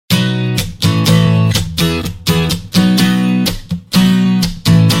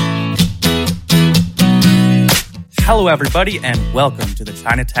Hello, everybody, and welcome to the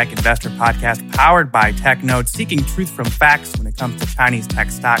China Tech Investor Podcast, powered by TechNode, seeking truth from facts when it comes to Chinese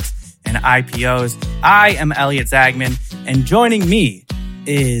tech stocks and IPOs. I am Elliot Zagman, and joining me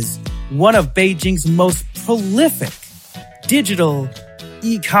is one of Beijing's most prolific digital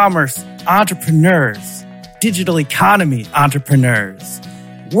e-commerce entrepreneurs, digital economy entrepreneurs,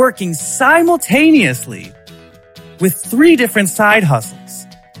 working simultaneously with 3 different side hustles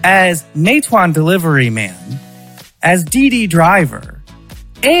as Meituan delivery man, as DD driver,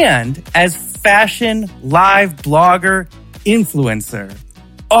 and as fashion live blogger influencer,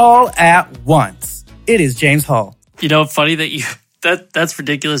 all at once. It is James Hull. You know, funny that you that's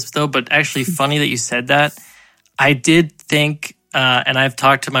ridiculous though, but actually funny that you said that. I did think, and I've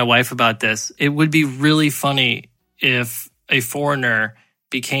talked to my wife about this, it would be really funny if a foreigner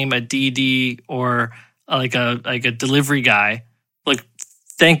became a DD or like a delivery guy. Like,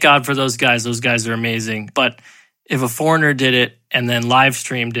 thank God for those guys. Those guys are amazing. But if a foreigner did it and then live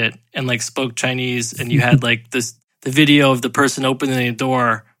streamed it and like spoke Chinese and you had like the video of the person opening the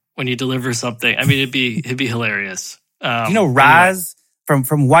door when you deliver something, I mean, it'd be hilarious. You know, Raz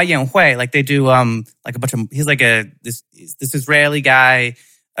from Wai Yanhui, like they do like a bunch of, he's like this Israeli guy.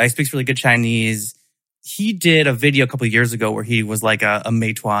 He speaks really good Chinese. He did a video a couple of years ago where he was like a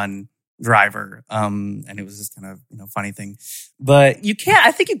Meituan driver. And it was this kind of, funny thing. But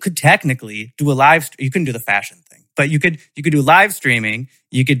I think you could technically do you couldn't do the fashion thing. But you could do live streaming.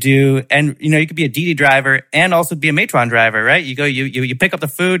 You could do, and you could be a DD driver and also be a Meituan driver, right? You go, you pick up the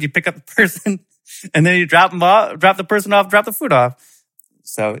food, you pick up the person, and then you drop the person off, drop the food off.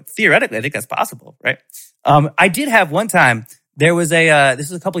 So theoretically, I think that's possible, right? I did have one time. There was this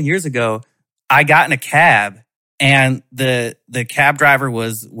was a couple of years ago. I got in a cab, and the cab driver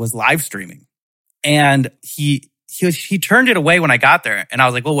was live streaming, and he turned it away when I got there. And I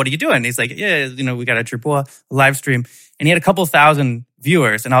was like, well, what are you doing? And he's like, yeah, we got a Tripua live stream. And he had a couple thousand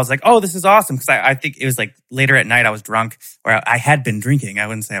viewers. And I was like, oh, this is awesome. Because I think it was like later at night I was drunk, or I had been drinking. I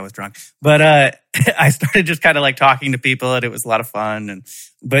wouldn't say I was drunk. But I started just kind of like talking to people, and it was a lot of fun.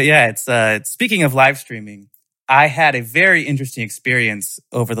 But yeah, it's speaking of live streaming, I had a very interesting experience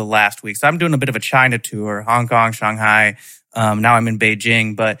over the last week. So I'm doing a bit of a China tour, Hong Kong, Shanghai. Now I'm in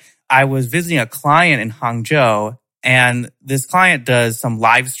Beijing. But I was visiting a client in Hangzhou, and this client does some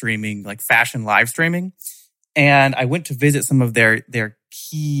live streaming, like fashion live streaming. And I went to visit some of their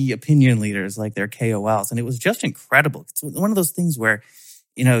key opinion leaders, like their KOLs. And it was just incredible. It's one of those things where,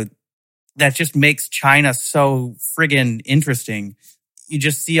 that just makes China so friggin' interesting. You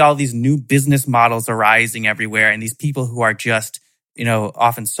just see all these new business models arising everywhere. And these people who are just,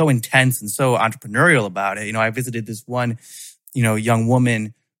 often so intense and so entrepreneurial about it. I visited this one, young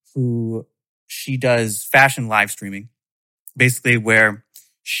woman who she does fashion live streaming, basically where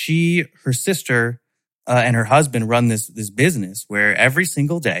her sister, and her husband run this business where every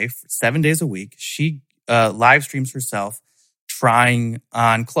single day, 7 days a week, she live streams herself trying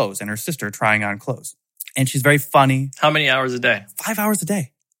on clothes and her sister trying on clothes. And she's very funny. How many hours a day? 5 hours a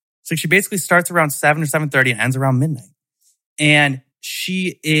day. So she basically starts around 7 or 7:30 and ends around midnight. And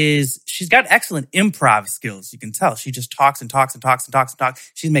she's got excellent improv skills. You can tell. She just talks and talks and talks and talks and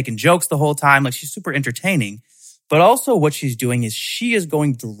talks. She's making jokes the whole time. Like, she's super entertaining. But also what she's doing is she is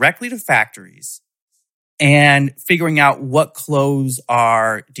going directly to factories and figuring out what clothes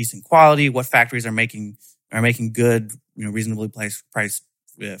are decent quality, what factories are making good, reasonably priced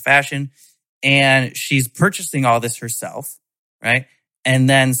fashion. And she's purchasing all this herself, right? And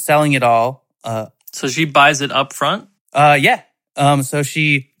then selling it all. So she buys it up front? Yeah. So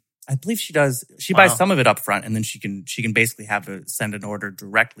I believe she does. She buys some of it up front, and then she can basically send an order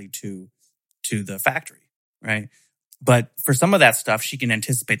directly to the factory, right? But for some of that stuff, she can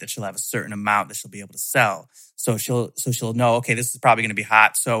anticipate that she'll have a certain amount that she'll be able to sell. So she'll know, okay, this is probably going to be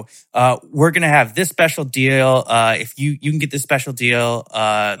hot. So we're going to have this special deal. If you can get this special deal,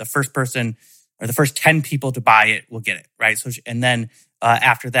 the first person or the first 10 people to buy it will get it, right? So and then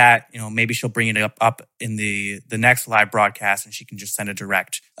after that, maybe she'll bring it up in the next live broadcast, and she can just send a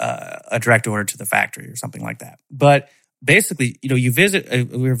direct order to the factory or something like that. But basically,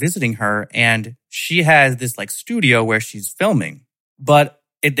 we were visiting her, and she has this like studio where she's filming, but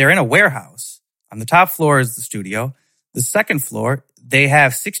they're in a warehouse. On the top floor is the studio. The second floor, they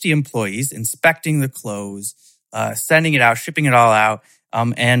have 60 employees inspecting the clothes, sending it out, shipping it all out.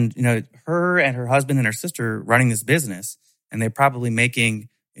 And her and her husband and her sister running this business, and they're probably making,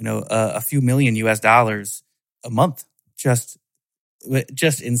 a few million US dollars a month. Just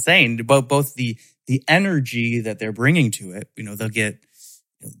insane. Both the energy that they're bringing to it, they'll get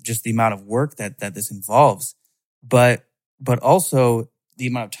just the amount of work that this involves, but also the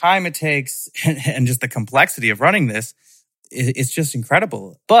amount of time it takes and just the complexity of running this, it's just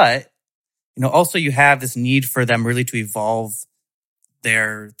incredible. But, also you have this need for them really to evolve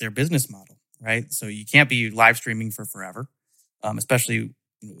their business model, right? So you can't be live streaming for forever, especially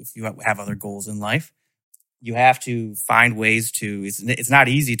if you have other goals in life. You have to find ways to, it's not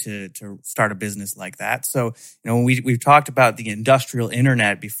easy to start a business like that. So, when we've talked about the industrial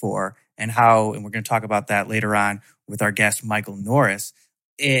internet before and we're going to talk about that later on with our guest, Michael Norris,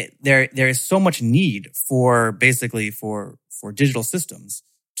 there is so much need for digital systems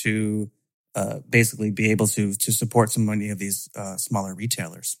to basically be able to support so many of these smaller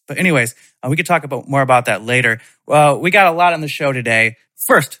retailers. But anyways, we could talk more about that later. Well, we got a lot on the show today.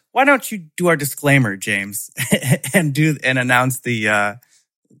 First, why don't you do our disclaimer, James, and announce the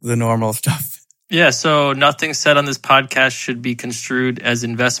normal stuff? Yeah, so nothing said on this podcast should be construed as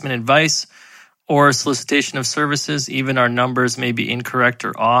investment advice or solicitation of services. Even our numbers may be incorrect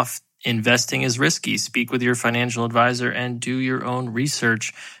or off. Investing is risky. Speak with your financial advisor and do your own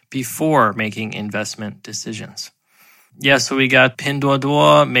research before making investment decisions. Yeah, so we got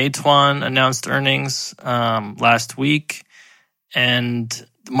Pinduoduo, Meituan announced earnings last week, and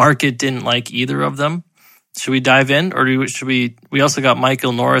the market didn't like either of them. Should we dive in, or should we? We also got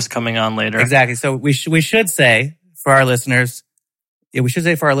Michael Norris coming on later. Exactly. So we should say for our listeners,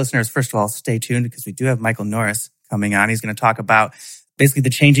 first of all, stay tuned because we do have Michael Norris coming on. He's going to talk about basically the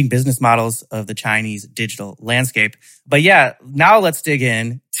changing business models of the Chinese digital landscape. But yeah, now let's dig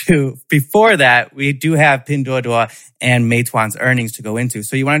in to, before that, we do have Pinduoduo and Meituan's earnings to go into.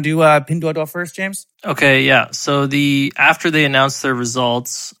 So you want to do Pinduoduo first, James? Okay, yeah. So after they announced their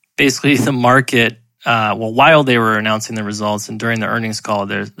results, basically the market, while they were announcing the results and during the earnings call,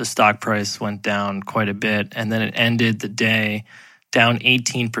 the stock price went down quite a bit, and then it ended the day down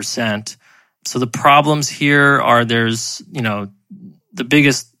 18%. So the problems here are the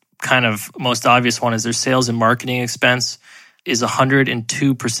biggest kind of most obvious one is their sales and marketing expense is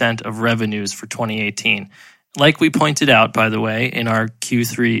 102% of revenues for 2018. Like we pointed out, by the way, in our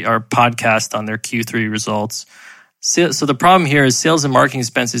podcast on their Q3 results. So the problem here is sales and marketing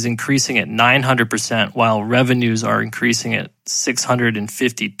expense is increasing at 900%, while revenues are increasing at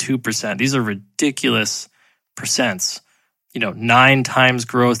 652%. These are ridiculous percents. 9 times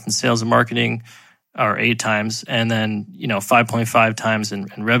growth in sales and marketing, or 8 times, and then 5.5 times in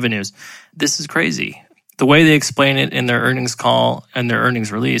revenues. This is crazy. The way they explain it in their earnings call and their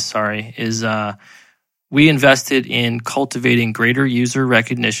earnings release, is we invested in cultivating greater user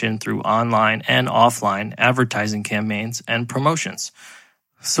recognition through online and offline advertising campaigns and promotions.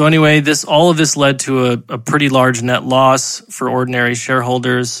 So anyway, all of this led to a pretty large net loss for ordinary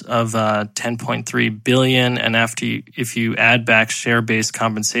shareholders of 10.3 billion, and if you add back share-based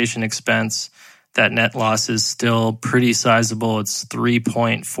compensation expense, that net loss is still pretty sizable. It's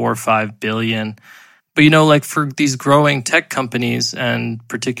 3.45 billion. But for these growing tech companies, and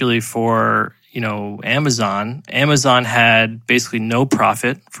particularly for Amazon had basically no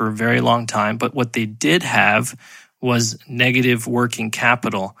profit for a very long time, but what they did have was negative working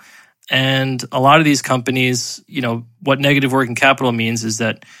capital. And a lot of these companies, what negative working capital means is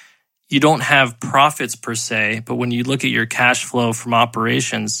that you don't have profits per se, but when you look at your cash flow from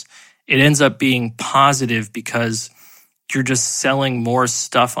operations, it ends up being positive because you're just selling more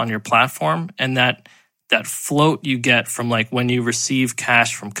stuff on your platform, and that float you get from when you receive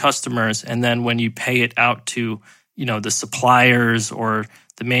cash from customers and then when you pay it out to the suppliers or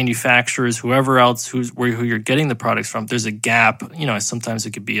the manufacturers, whoever else who you're getting the products from, there's a gap. Sometimes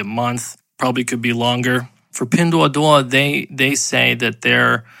it could be a month, probably could be longer. For Pinduoduo, they say that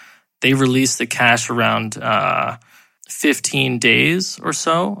they release the cash around 15 days or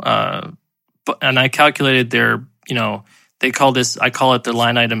so. And I calculated I call it the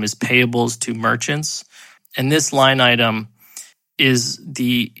line item is payables to merchants. And this line item is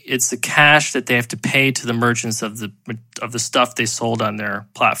it's the cash that they have to pay to the merchants of the stuff they sold on their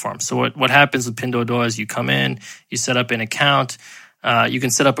platform. So what happens with Pinduoduo is you come in, you set up an account, you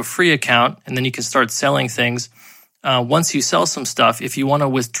can set up a free account, and then you can start selling things. Once you sell some stuff, if you want to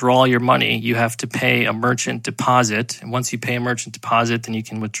withdraw your money, you have to pay a merchant deposit. And once you pay a merchant deposit, then you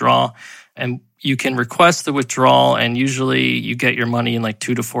can withdraw. And you can request the withdrawal, and usually you get your money in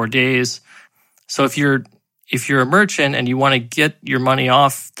 2 to 4 days. So if you're a merchant and you want to get your money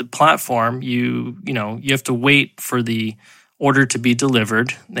off the platform, you have to wait for the order to be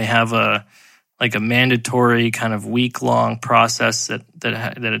delivered. They have a mandatory kind of week-long process that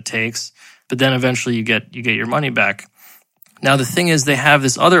it takes. But then eventually you get your money back. Now the thing is, they have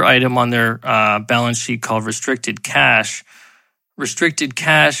this other item on their balance sheet called restricted cash. Restricted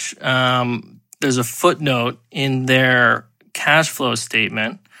cash. There's a footnote in their cash flow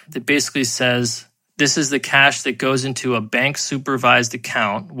statement that basically says this is the cash that goes into a bank supervised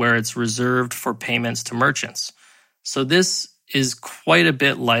account where it's reserved for payments to merchants. So this is quite a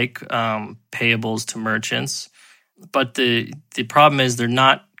bit like payables to merchants, but the problem is they're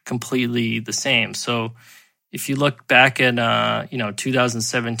not completely the same. So if you look back at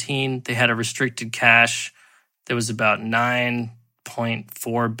 2017, they had a restricted cash that was about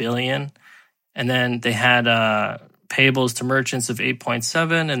 9.4 billion, and then they had payables to merchants of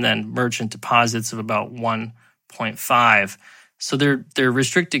 8.7, and then merchant deposits of about 1.5. So their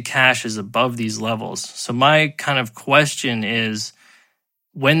restricted cash is above these levels. So my kind of question is,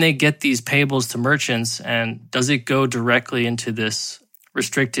 when they get these payables to merchants, and does it go directly into this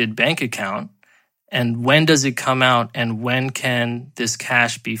restricted bank account? And when does it come out? And when can this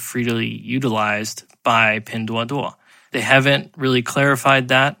cash be freely utilized by Pinduoduo? They haven't really clarified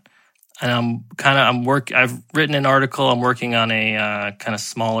that. And I've written an article. I'm working on a kind of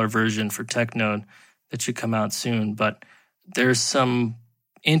smaller version for TechNode that should come out soon. But there's some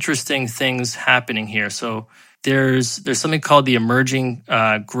interesting things happening here. So there's something called the Emerging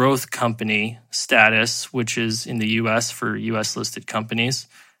Growth Company status, which is in the U.S. for U.S. listed companies.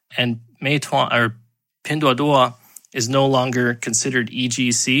 And Pinduoduo is no longer considered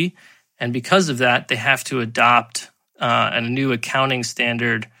EGC. And because of that, they have to adopt a new accounting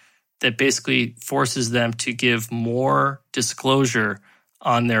standard that basically forces them to give more disclosure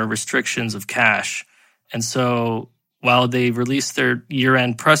on their restrictions of cash. And so while they released their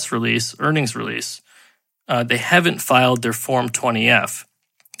year-end press release, earnings release, they haven't filed their Form 20-F.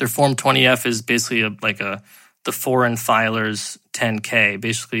 Their Form 20-F is basically the foreign filers 10K,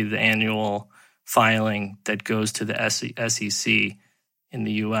 basically the annual filing that goes to the SEC in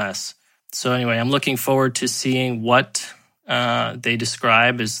the U.S. So anyway, I'm looking forward to seeing what they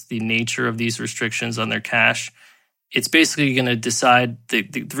describe as the nature of these restrictions on their cash. It's basically going to decide,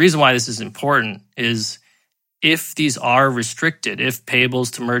 the reason why this is important is if these are restricted, if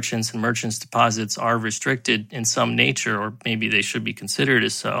payables to merchants and merchants' deposits are restricted in some nature, or maybe they should be considered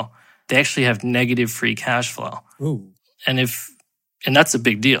as so, they actually have negative free cash flow. Ooh. And that's a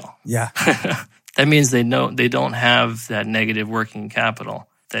big deal. Yeah. That means they don't have that negative working capital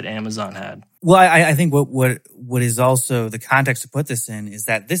that Amazon had. Well, I think what is also the context to put this in is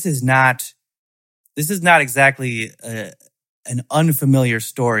that this is not exactly an unfamiliar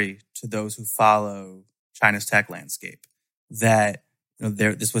story to those who follow China's tech landscape. That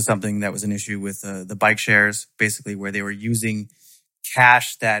this was something that was an issue with the bike shares, basically where they were using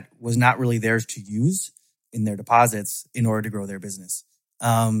cash that was not really theirs to use in their deposits in order to grow their business.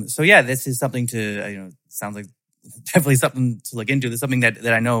 So yeah, this is something to sounds like definitely something to look into. This is something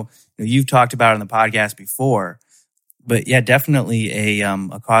that I know you've talked about on the podcast before, but yeah, definitely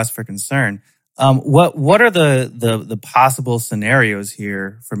a cause for concern. What are the possible scenarios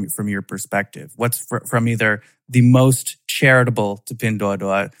here from your perspective? What's from either the most charitable to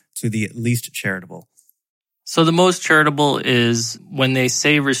Pinduoduo to the least charitable? So the most charitable is when they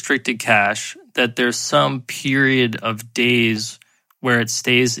say restricted cash, that there's some period of days where it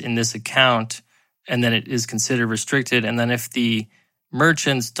stays in this account and then it is considered restricted. And then if the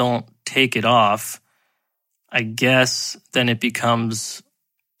merchants don't take it off, I guess then it becomes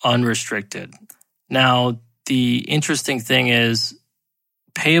unrestricted. Now, the interesting thing is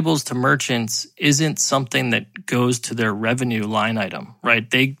payables to merchants isn't something that goes to their revenue line item, right?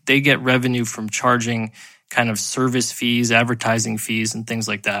 They get revenue from charging kind of service fees, advertising fees, and things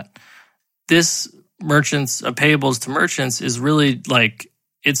like that. This payables to merchants is really like,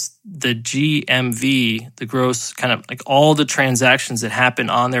 it's the GMV, the gross kind of like all the transactions that happen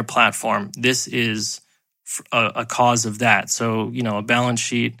on their platform. This is a cause of that. So, a balance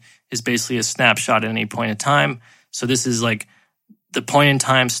sheet is basically a snapshot at any point in time. So this is like the point in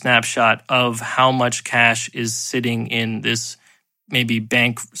time snapshot of how much cash is sitting in this maybe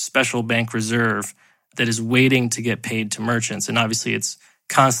special bank reserve that is waiting to get paid to merchants. And obviously it's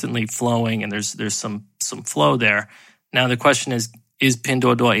constantly flowing and there's some flow there. Now the question is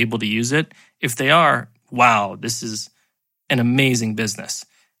Pinduoduo able to use it? If they are, wow, this is an amazing business.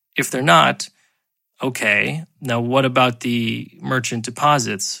 If they're not, okay, now what about the merchant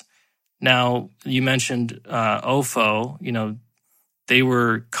deposits? Now, you mentioned OFO, they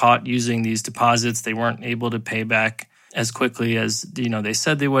were caught using these deposits. They weren't able to pay back as quickly as, they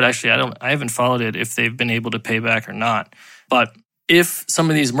said they would. Actually, I haven't followed it if they've been able to pay back or not. But if some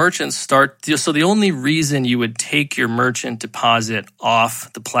of these merchants so the only reason you would take your merchant deposit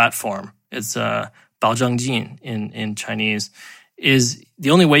off the platform, it's baozhangjin in Chinese, is the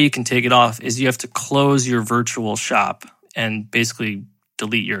only way you can take it off is you have to close your virtual shop and basically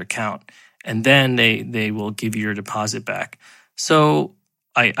delete your account. and then they will give you your deposit back. So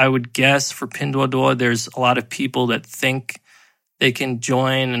I would guess for Pinduoduo, there's a lot of people that think they can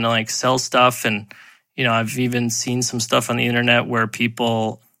join and like sell stuff. And, I've even seen some stuff on the internet where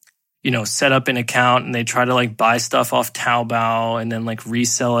people, set up an account and they try to like buy stuff off Taobao and then like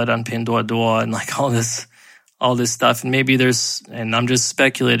resell it on Pinduoduo and like all this stuff. And maybe and I'm just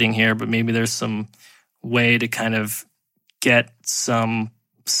speculating here, but maybe there's some way to kind of get some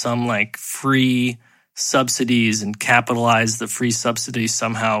like free subsidies and capitalize the free subsidies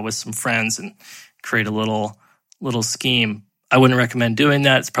somehow with some friends and create a little scheme. I wouldn't recommend doing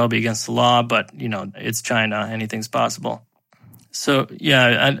that. It's probably against the law, but it's China. Anything's possible. So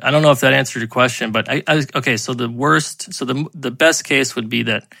yeah, I don't know if that answered your question, but okay. So the best case would be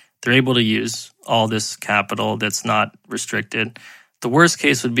that they're able to use all this capital that's not restricted. The worst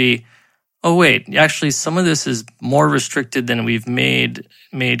case would be, oh wait, actually some of this is more restricted than we've made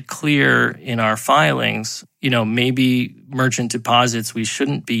clear in our filings. Maybe merchant deposits we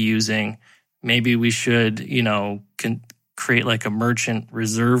shouldn't be using. Maybe we should, create like a merchant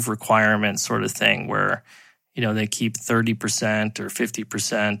reserve requirement sort of thing where, they keep 30% or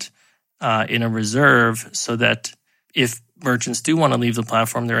 50% in a reserve so that if merchants do want to leave the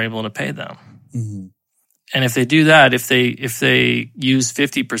platform, they're able to pay them. Mm-hmm. And if they do that, if they use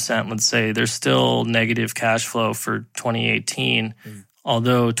 50%, let's say, there's still negative cash flow for 2018,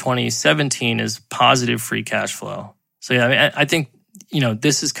 although 2017 is positive free cash flow. So yeah, I think,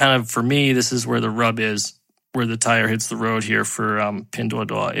 this is kind of, for me, this is where the rub is, where the tire hits the road here for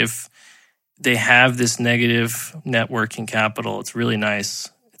Pinduoduo. If they have this negative net working capital, it's really nice.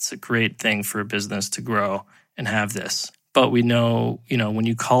 It's a great thing for a business to grow and have this. But we know, when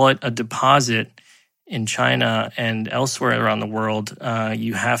you call it a deposit in China and elsewhere around the world,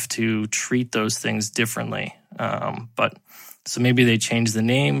 you have to treat those things differently. So maybe they change the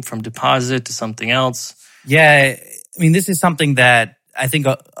name from deposit to something else. Yeah, this is something that I think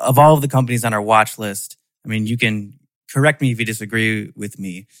of all of the companies on our watch list. You can correct me if you disagree with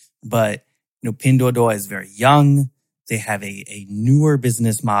me, but Pinduoduo is very young. They have a newer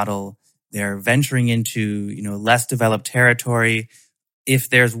business model. They're venturing into, less developed territory. If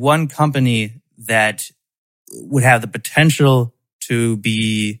there's one company that would have the potential to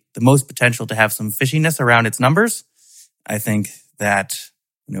be the most potential to have some fishiness around its numbers, I think that,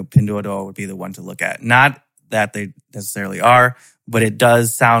 Pinduoduo would be the one to look at. Not that they necessarily are, but it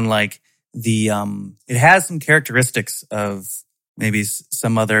does sound like it has some characteristics of maybe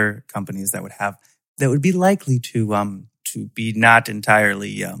some other companies that would be likely to be not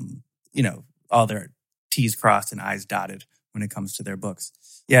entirely, all their T's crossed and I's dotted when it comes to their books.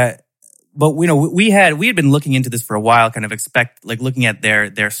 Yeah. But, we had been looking into this for a while, kind of looking at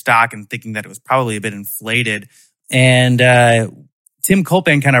their stock and thinking that it was probably a bit inflated. And, Tim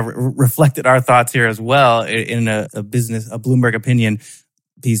Kolpan kind of reflected our thoughts here as well in a Bloomberg opinion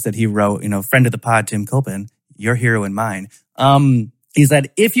piece that he wrote, friend of the pod, Tim Kolpan, your hero and mine. He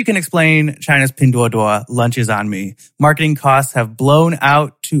said, if you can explain China's Pinduoduo, lunch is on me. Marketing costs have blown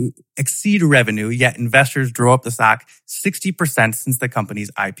out to exceed revenue, yet investors drove up the stock 60% since the company's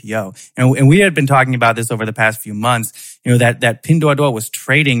IPO. And we had been talking about this over the past few months, that Pinduoduo was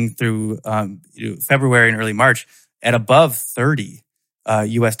trading through February and early March at above 30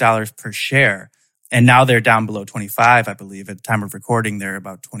 US dollars per share. And now they're down below 25, I believe. At the time of recording, they're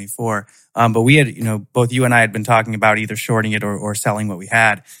about 24. But we had, both you and I had been talking about either shorting it or selling what we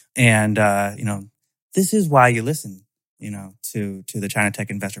had. And, this is why you listen, to the China Tech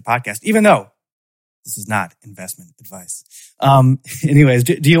Investor Podcast, even though this is not investment advice. Anyways,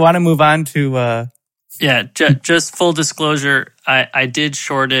 do you want to move on to... Yeah, just full disclosure, I did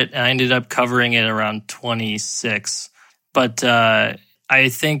short it and I ended up covering it around 26. But I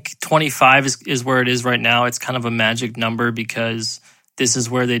think 25 is where it is right now. It's kind of a magic number because this is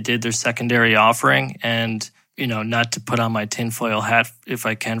where they did their secondary offering. And, not to put on my tinfoil hat if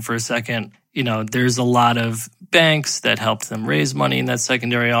I can for a second, there's a lot of banks that helped them raise money in that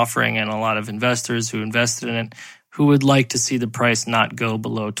secondary offering and a lot of investors who invested in it who would like to see the price not go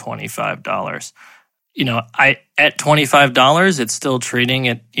below $25. At $25, it's still trading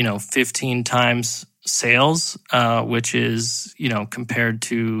at, 15 times sales, which is, compared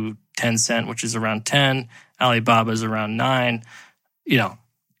to Tencent, which is around 10, Alibaba's around 9.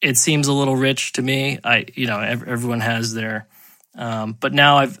 It seems a little rich to me. Everyone has their, but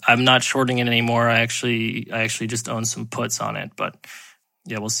now I'm not shorting it anymore. I actually just own some puts on it, but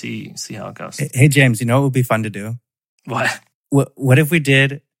yeah, we'll see how it goes. Hey James, what would be fun to do? What? What if we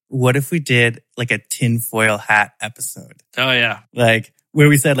did like a tinfoil hat episode? Oh yeah. Like where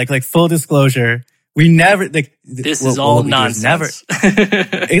we said like full disclosure, We never like this is all nonsense.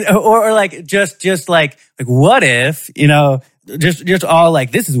 or like just like what if, just all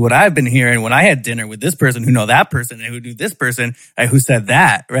like, this is what I've been hearing when I had dinner with this person who know that person and who knew this person who said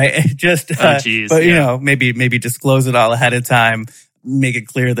that, right? Maybe disclose it all ahead of time, make it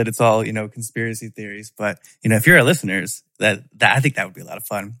clear that it's all, conspiracy theories. But, if you're a listeners, that I think that would be a lot of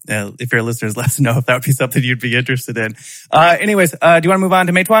fun. If you're a listeners, let us know if that would be something you'd be interested in. Anyways, do you want to move on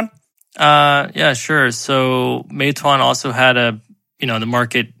to Meituan? Yeah, sure. So Meituan also had the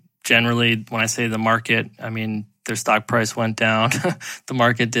market generally, when I say the market, I mean, their stock price went down. The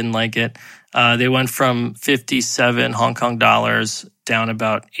market didn't like it. They went from 57 Hong Kong dollars down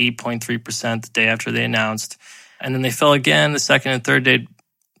about 8.3% the day after they announced. And then they fell again the second and third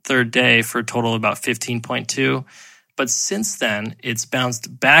day for a total of about 15.2. But since then, it's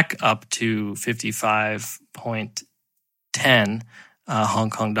bounced back up to 55.10 Hong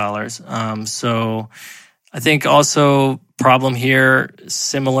Kong dollars. So I think also problem here,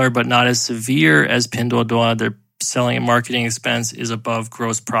 similar but not as severe as Pinduoduo. Their selling and marketing expense is above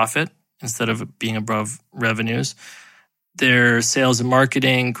gross profit instead of being above revenues. Their sales and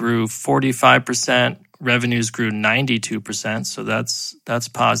marketing grew 45%. Revenues grew 92%. So that's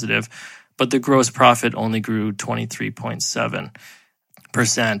positive. But the gross profit only grew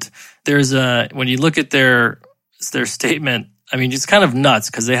 23.7%. When you look at their statement, I mean, it's kind of nuts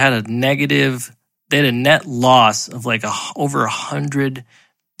because they had a net loss of like over 100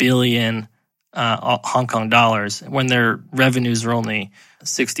 billion Hong Kong dollars when their revenues are only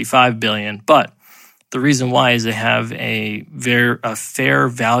 65 billion. But the reason why is they have a fair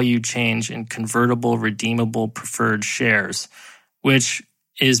value change in convertible redeemable preferred shares, which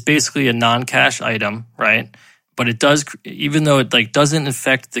is basically a non-cash item, right? But it does, even though it doesn't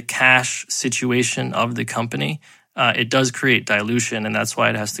affect the cash situation of the company, it does create dilution, and that's why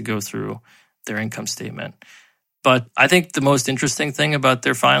it has to go through their income statement. But I think the most interesting thing about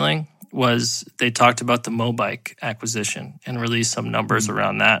their filing was they talked about the Mobike acquisition and released some numbers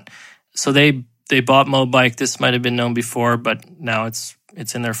around that. So they bought Mobike. This might have been known before, but now it's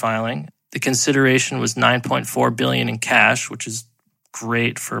in their filing. The consideration was 9.4 billion in cash, which is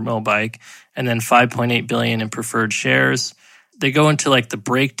great for Mobike, and then 5.8 billion in preferred shares. They go into the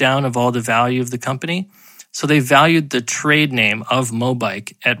breakdown of all the value of the company. So they valued the trade name of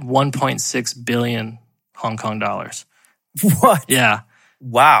Mobike at 1.6 billion Hong Kong dollars. What? Yeah.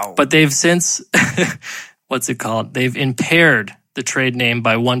 Wow. But they've since, they've impaired the trade name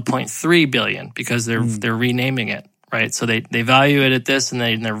by 1.3 billion because they're renaming it, right? So they value it at this and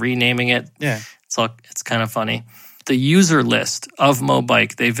they're renaming it. Yeah. It's kind of funny. The user list of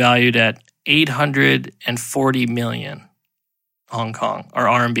Mobike, they valued at 840 million Hong Kong or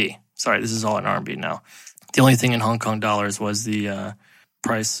RMB. Sorry, this is all in RMB now. The only thing in Hong Kong dollars was the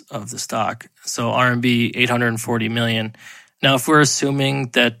price of the stock. So RMB 840 million. Now, if we're assuming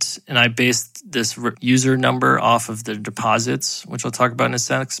that, and I based this user number off of the deposits, which I'll talk about in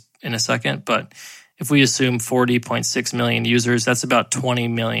a second, but if we assume 40.6 million users, that's about 20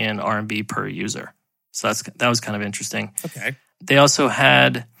 million RMB per user. So that was kind of interesting. Okay. They also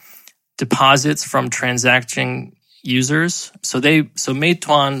had deposits from transacting users. So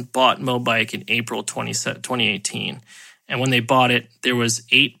Meituan bought Mobike in April 2018. And when they bought it, there was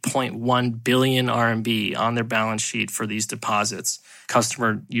 8.1 billion RMB on their balance sheet for these deposits,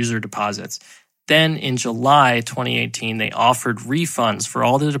 customer user deposits. Then in July 2018, they offered refunds for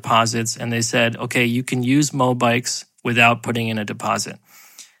all the deposits. And they said, okay, you can use Mobikes without putting in a deposit.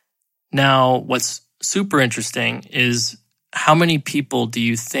 Now, what's super interesting is how many people do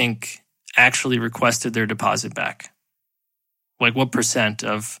you think actually requested their deposit back? What percent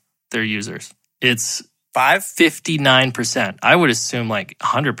of their users? It's 59%. I would assume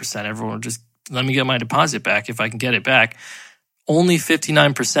 100%. Everyone would just let me get my deposit back if I can get it back. Only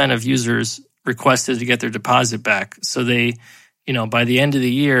 59% of users requested to get their deposit back. So they, by the end of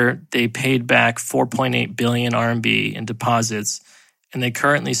the year, they paid back 4.8 billion RMB in deposits, and they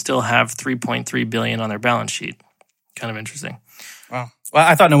currently still have 3.3 billion on their balance sheet. Kind of interesting. Wow. Well,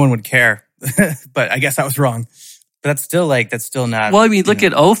 I thought no one would care, but I guess I was wrong. But that's still not. Well, I mean, look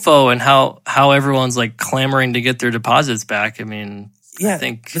at OFO and how everyone's clamoring to get their deposits back. I mean, yeah, I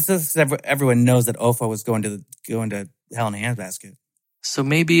think this is everyone knows that OFO was going to hell in a handbasket. So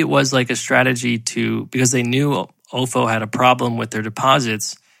maybe it was a strategy because they knew OFO had a problem with their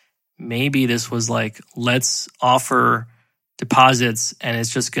deposits. Maybe this was let's offer deposits, and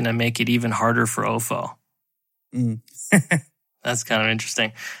it's just going to make it even harder for OFO. That's kind of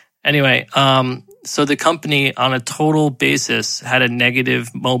interesting. Anyway, so the company on a total basis had a negative,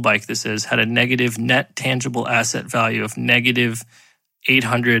 Mobike this is, had a negative net tangible asset value of negative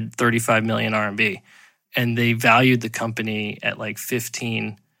 835 million RMB. And they valued the company at like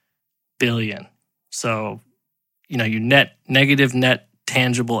 15 billion. So, you negative net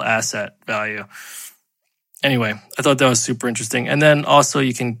tangible asset value. Anyway, I thought that was super interesting. And then also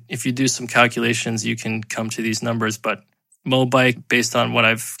if you do some calculations, you can come to these numbers. But Mobike, based on what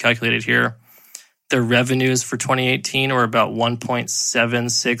I've calculated here, their revenues for 2018 were about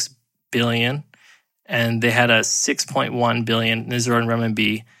 1.76 billion. And they had a 6.1 billion, these are in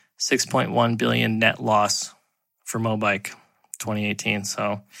renminbi, 6.1 billion net loss for Mobike 2018.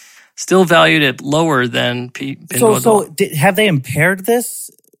 So still valued at lower than Pinduoduo. So have they impaired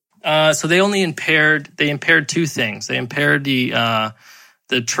this? So they impaired two things. They impaired the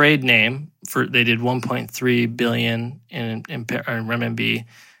trade name they did 1.3 billion in renminbi.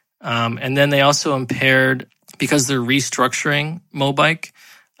 And then they also impaired, because they're restructuring Mobike,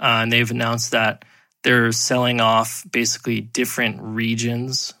 and they've announced that they're selling off basically different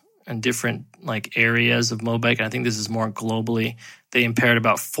regions and different like areas of Mobike. And I think this is more globally. They impaired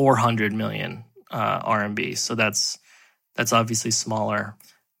about 400 million RMB. So that's obviously smaller,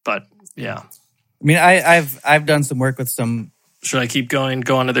 but yeah. I mean, I've done some work with some. Should I keep going?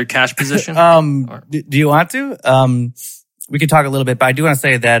 Go on to their cash position? Do you want to? We could talk a little bit, but I do want to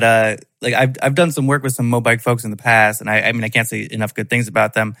say that like I've done some work with some Mobike folks in the past, and I mean I can't say enough good things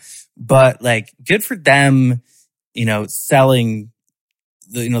about them. But like, good for them, selling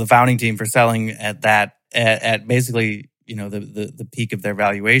the founding team for selling at that at basically the peak of their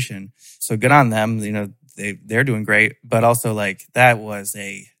valuation. So good on them. They're doing great, but also like that was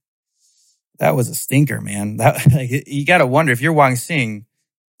a stinker, man. That you got to wonder if you're Wang Xing,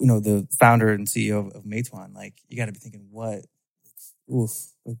 the founder and CEO of Meituan. Like you got to be thinking, what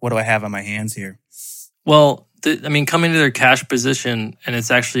do I have on my hands here? Well, coming to their cash position, and it's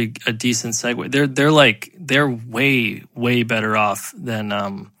actually a decent segue. They're way, way better off than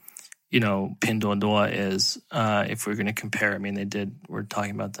Pinduoduo is. If we're going to compare, we're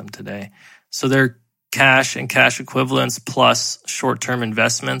talking about them today. So their cash and cash equivalents plus short-term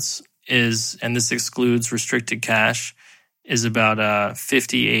investments and this excludes restricted cash, is about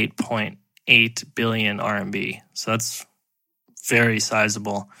 58.8 billion RMB. So that's very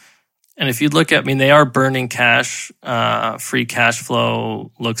sizable. And if you look at, they are burning cash. Free cash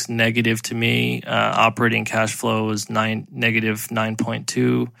flow looks negative to me. Operating cash flow is negative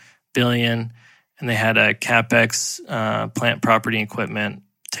 9.2 billion. And they had a CapEx, plant, property, and equipment.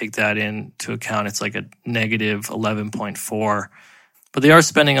 Take that into account. It's like a negative 11.4. But they are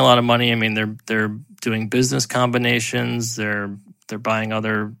spending a lot of money. They're doing business combinations. They're buying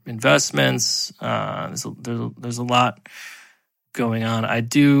other investments. There's a lot going on. I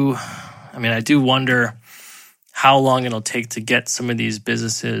do wonder how long it'll take to get some of these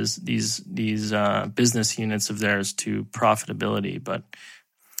businesses, these business units of theirs to profitability. But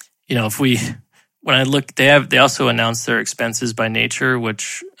when I look, they also announced their expenses by nature,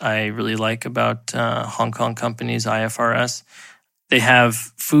 which I really like about Hong Kong companies, IFRS. They have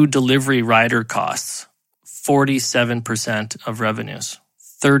food delivery rider costs, 47% of revenues,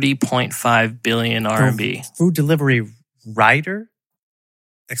 30.5 billion RMB. Food delivery rider?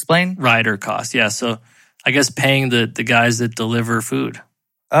 Explain. Rider cost, yeah. So I guess paying the guys that deliver food.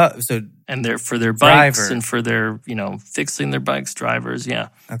 And for their bikes driver. And for their, fixing their bikes, drivers, yeah.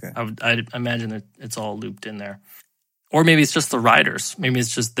 Okay. I imagine that it's all looped in there. Or maybe it's just the riders. Maybe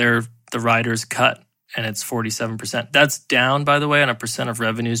it's just the riders cut. And it's 47%. That's down, by the way, on a percent of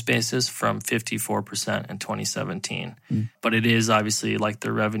revenues basis from 54% in 2017. But it is obviously like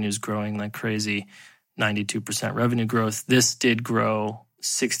their revenues growing like crazy, 92% revenue growth. This did grow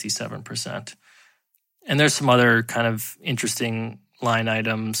 67%. And there's some other kind of interesting line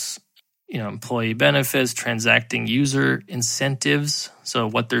items, employee benefits, transacting user incentives. So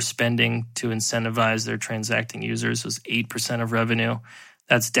what they're spending to incentivize their transacting users was 8% of revenue.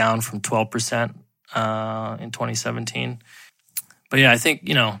 That's down from 12%. In 2017. But yeah, I think,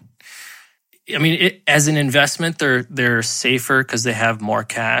 as an investment, they're safer because they have more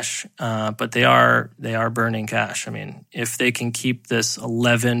cash, but they are burning cash. If they can keep this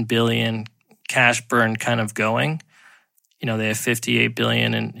 11 billion cash burn kind of going, they have 58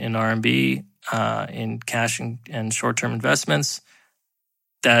 billion in RMB in cash and short-term investments.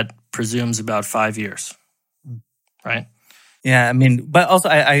 That presumes about 5 years, right? Yeah, but also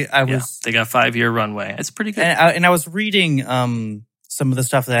I was... they got 5-year runway. It's pretty good. And I was reading some of the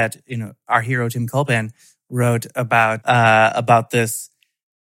stuff that, our hero Tim Culpan wrote about this.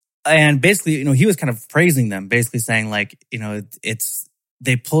 And basically, he was kind of praising them, basically saying like,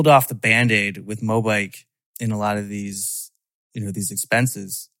 they pulled off the Band-Aid with Mobike in a lot of these, these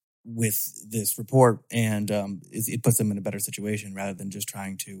expenses. with this report, and it puts them in a better situation rather than just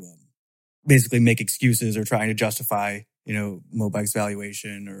trying to basically make excuses or trying to justify, Mobike's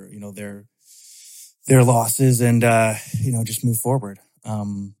valuation or their losses, and just move forward.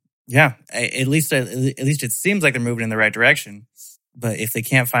 At least it seems like they're moving in the right direction. But if they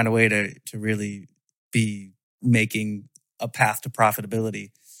can't find a way to really be making a path to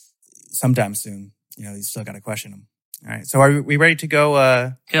profitability sometime soon, you still got to question them. All right. So are we ready to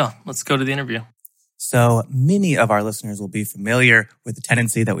go? Yeah, let's go to the interview. So many of our listeners will be familiar with the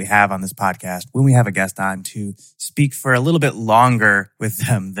tendency that we have on this podcast when we have a guest on to speak for a little bit longer with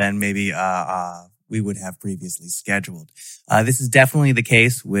them than maybe we would have previously scheduled. This is definitely the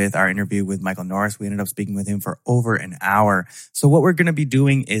case with our interview with Michael Norris. We ended up speaking with him for over an hour. So what we're going to be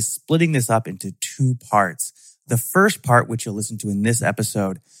doing is splitting this up into two parts. The first part, which you'll listen to in this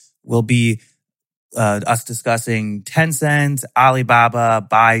episode, will be us discussing Tencent, Alibaba,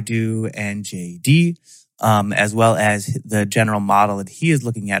 Baidu, and JD, as well as the general model that he is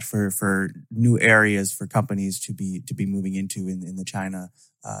looking at for new areas for companies to be moving into in the China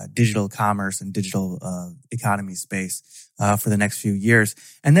digital commerce and digital economy space for the next few years.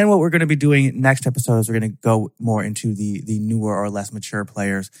 And then what we're going to be doing next episode is we're going to go more into the newer or less mature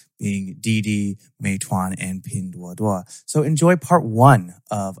players, being Didi, Meituan, and Pinduoduo. So enjoy part one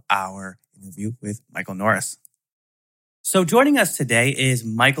of our interview with Michael Norris. So joining us today is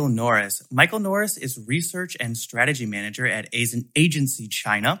Michael Norris. Michael Norris is Research and Strategy Manager at Agency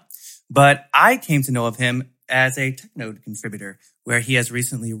China, but I came to know of him as a TechNode contributor, where he has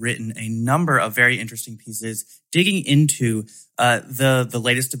recently written a number of very interesting pieces digging into the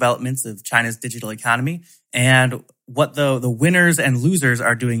latest developments of China's digital economy and what the winners and losers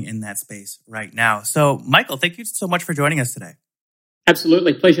are doing in that space right now. So, Michael, thank you so much for joining us today.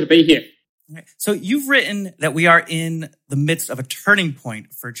 Absolutely. Pleasure to be here. Okay. So you've written that we are in the midst of a turning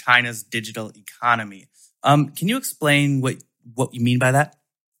point for China's digital economy. Can you explain what you mean by that?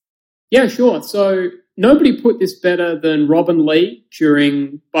 Yeah, sure. So nobody put this better than Robin Li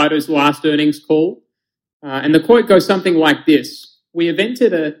during Baidu's last earnings call. And the quote goes something like this: "We have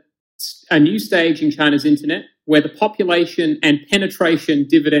entered a new stage in China's internet where the population and penetration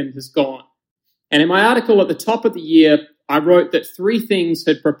dividend has gone." And in my article at the top of the year, I wrote that three things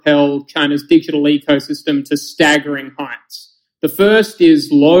had propelled China's digital ecosystem to staggering heights. The first is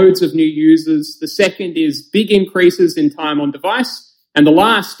loads of new users. The second is big increases in time on device. And the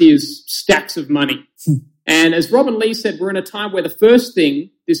last is stacks of money. And as Robin Li said, we're in a time where the first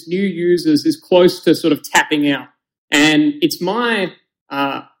thing, this new users, is close to sort of tapping out. And it's my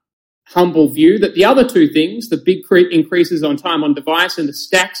humble view that the other two things, the big increases on time on device and the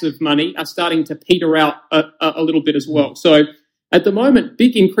stacks of money, are starting to peter out a little bit as well. So at the moment,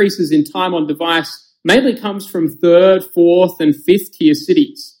 big increases in time on device mainly comes from third, fourth, and fifth tier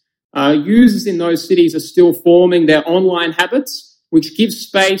cities. Users in those cities are still forming their online habits, which gives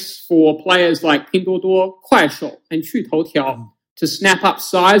space for players like Pinduoduo, Kuaishou, and Qutoutiao to snap up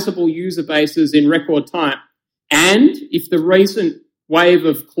sizable user bases in record time. And if the recent wave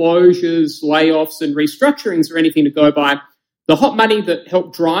of closures, layoffs, and restructurings are anything to go by, the hot money that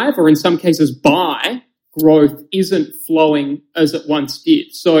helped drive, or in some cases buy, growth isn't flowing as it once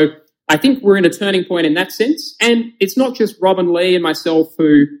did. So I think we're in a turning point in that sense. And it's not just Robin Li and myself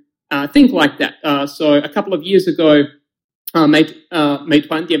who think like that. So a couple of years ago,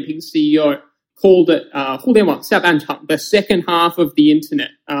 Meituan Dianping's CEO called it 互联网下半场, the second half of the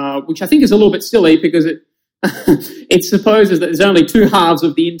internet, which I think is a little bit silly because it supposes that there's only two halves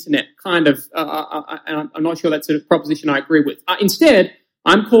of the internet, kind of, and I'm not sure that's a proposition I agree with. Instead,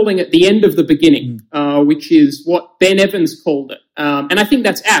 I'm calling it the end of the beginning, which is what Ben Evans called it. And I think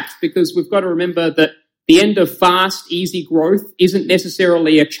that's apt because we've got to remember that the end of fast, easy growth isn't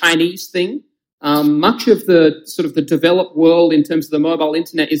necessarily a Chinese thing. Much of the sort of the developed world in terms of the mobile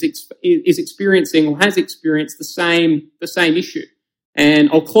internet is experiencing or has experienced the same issue. And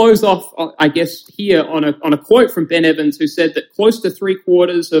I'll close off, I guess, here on a quote from Ben Evans, who said that close to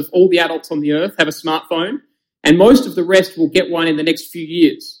 3/4 of all the adults on the earth have a smartphone, and most of the rest will get one in the next few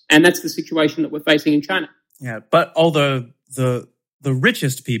years. And that's the situation that we're facing in China. Yeah, but all the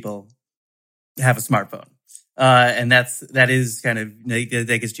richest people have a smartphone. And that is kind of,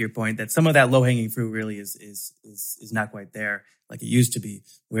 that gets to your point that some of that low hanging fruit really is not quite there like it used to be,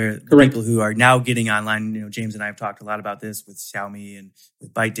 where the people who are now getting online, James and I have talked a lot about this with Xiaomi and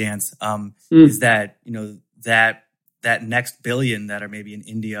with ByteDance, is that, that next billion that are maybe in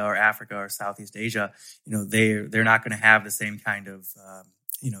India or Africa or Southeast Asia, they're not going to have the same kind of,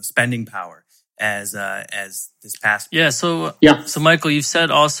 spending power as this past. So Michael, you've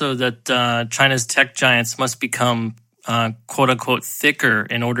said also that China's tech giants must become quote unquote thicker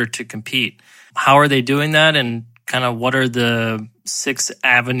in order to compete. How are they doing that, and kind of what are the 6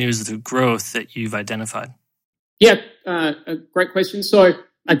 avenues of growth that you've identified? Yeah, a great question. So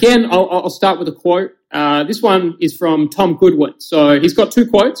again, I'll start with a quote. This one is from Tom Goodwin. So he's got 2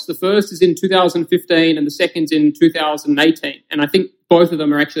 quotes. The first is in 2015 and the second's in 2018. And I think both of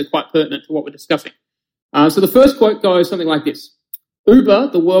them are actually quite pertinent to what we're discussing. So the first quote goes something like this. Uber,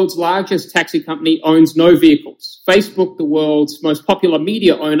 the world's largest taxi company, owns no vehicles. Facebook, the world's most popular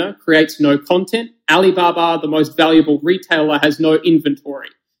media owner, creates no content. Alibaba, the most valuable retailer, has no inventory.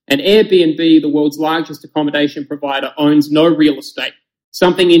 And Airbnb, the world's largest accommodation provider, owns no real estate.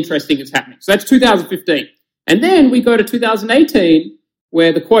 Something interesting is happening. So that's 2015. And then we go to 2018,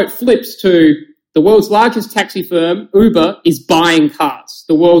 where the quote flips to the world's largest taxi firm, Uber, is buying cars.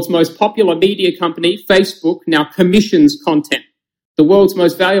 The world's most popular media company, Facebook, now commissions content. The world's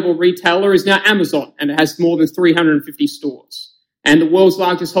most valuable retailer is now Amazon, and it has more than 350 stores. And the world's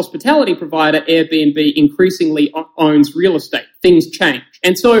largest hospitality provider, Airbnb, increasingly owns real estate. Things change.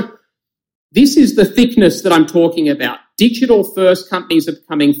 And so this is the thickness that I'm talking about. Digital-first companies are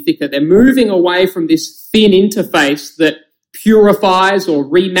becoming thicker. They're moving away from this thin interface that purifies or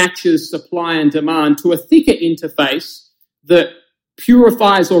rematches supply and demand to a thicker interface that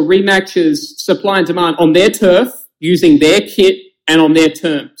purifies or rematches supply and demand on their turf, using their kit, and on their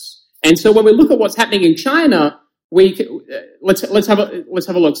terms. And so when we look at what's happening in China, let's have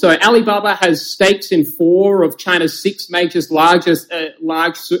a look. So Alibaba has stakes in 4 of China's 6 largest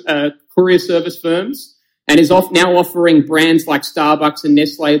courier service firms, and is now offering brands like Starbucks and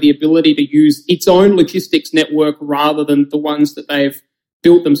Nestle the ability to use its own logistics network rather than the ones that they've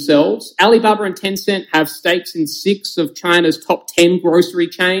built themselves. Alibaba and Tencent have stakes in 6 of China's top 10 grocery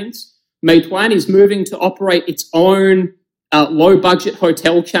chains. Meituan is moving to operate its own low-budget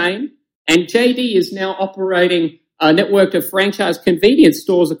hotel chain. And JD is now operating a network of franchise convenience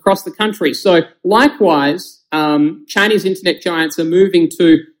stores across the country. So likewise, Chinese internet giants are moving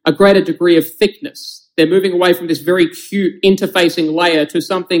to a greater degree of thickness. They're moving away from this very cute interfacing layer to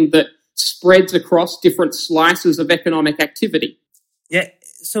something that spreads across different slices of economic activity. Yeah.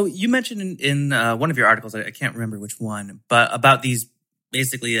 So you mentioned in one of your articles, I can't remember which one, but about these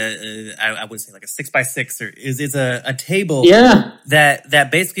basically, I would say like a 6x6 or is a table that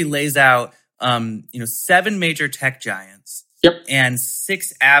basically lays out 7 major tech giants. Yep. And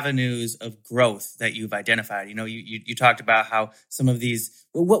 6 avenues of growth that you've identified. You talked about how some of these.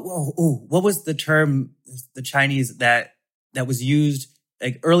 What was the term, the Chinese that was used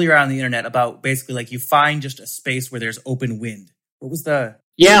like earlier on the internet about basically like you find just a space where there's open wind? What was the?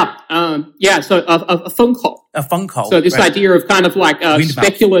 So a feng call. A feng call. So this idea of kind of like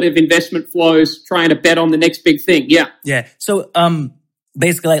speculative investment flows, trying to bet on the next big thing. Yeah. Yeah. So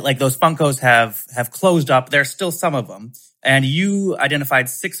basically, like those Funkos have closed up. There's still some of them, and you identified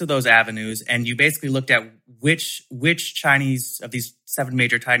 6 of those avenues, and you basically looked at which Chinese of these 7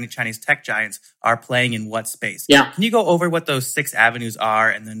 major Chinese tech giants are playing in what space. Yeah. Can you go over what those 6 avenues are,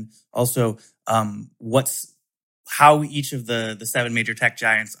 and then also how each of the 7 major tech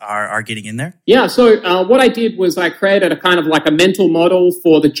giants are getting in there? Yeah, so what I did was I created a kind of like a mental model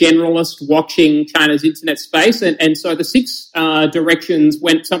for the generalist watching China's internet space. And so the 6 directions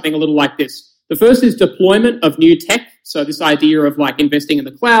went something a little like this. The first is deployment of new tech. So this idea of like investing in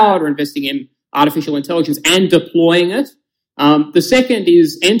the cloud or investing in artificial intelligence and deploying it. The second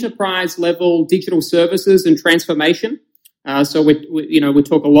is enterprise level digital services and transformation. So we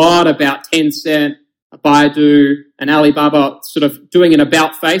talk a lot about Tencent, Baidu, and Alibaba sort of doing an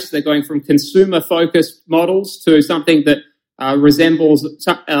about face. They're going from consumer-focused models to something that resembles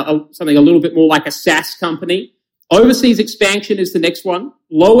something a little bit more like a SaaS company. Overseas expansion is the next one.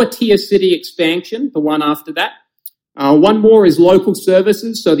 Lower tier city expansion, the one after that. One more is local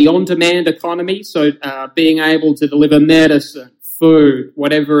services, so the on-demand economy, so being able to deliver medicine, food,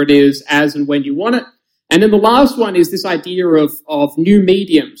 whatever it is, as and when you want it. And then the last one is this idea of new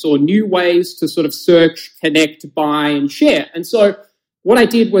mediums or new ways to sort of search, connect, buy, and share. And so what I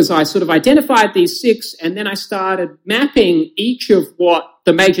did was I sort of identified these 6, and then I started mapping each of what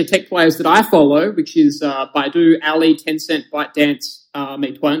the major tech players that I follow, which is Baidu, Ali, Tencent, ByteDance,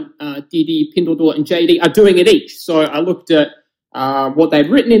 Meituan, Didi, Pinduoduo, and JD, are doing it each. So I looked at what they'd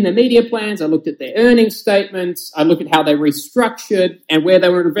written in their media plans. I looked at their earnings statements. I looked at how they restructured and where they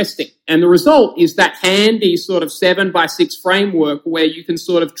were investing. And the result is that handy sort of 7x6 framework where you can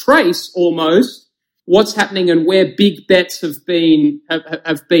sort of trace almost what's happening and where big bets have been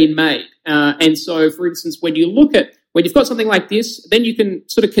made. And so, for instance, when you've got something like this, then you can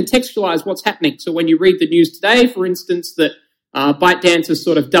sort of contextualize what's happening. So when you read the news today, for instance, that ByteDance has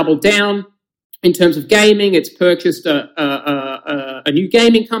sort of doubled down in terms of gaming, it's purchased a new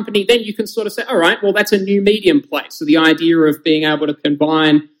gaming company, then you can sort of say, all right, well, that's a new medium play. So the idea of being able to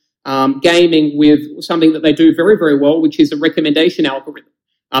combine gaming with something that they do very, very well, which is a recommendation algorithm,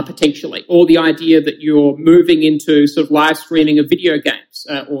 potentially, or the idea that you're moving into sort of live streaming of video games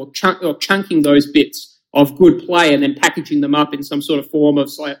or chunking those bits of good play and then packaging them up in some sort of form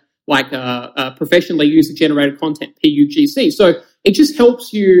of like professionally user-generated content, PUGC. So it just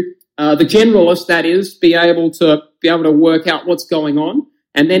helps you, the generalist, that is, be able to work out what's going on.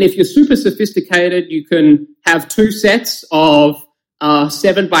 And then if you're super sophisticated, you can have two sets of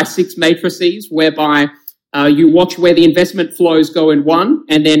 7x6 matrices whereby you watch where the investment flows go in one,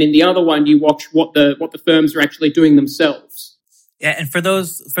 and then in the other one you watch what the firms are actually doing themselves. Yeah, and for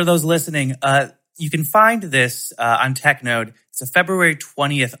those listening, you can find this on TechNode. It's a February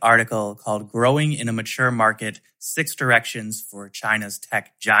 20th article called "Growing in a Mature Market: 6 Directions for China's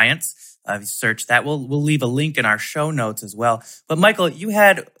Tech Giants." If you search that, we'll leave a link in our show notes as well. But Michael, you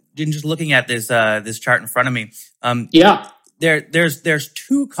had, just looking at this chart in front of me. There's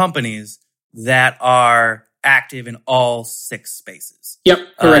 2 companies that are active in all 6 spaces. Yep,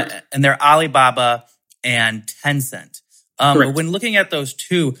 correct. And they're Alibaba and Tencent. When looking at those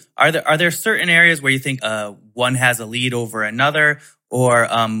 2, are there certain areas where you think one has a lead over another, or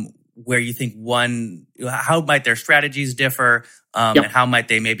where you think one, how might their strategies differ, and how might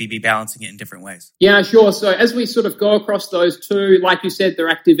they maybe be balancing it in different ways? Yeah, sure. So as we sort of go across those 2, like you said, they're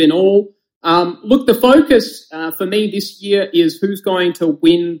active in all. Look, the focus for me this year is who's going to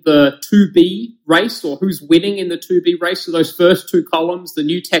win the 2B race, or who's winning in the 2B race. So those first 2 columns, the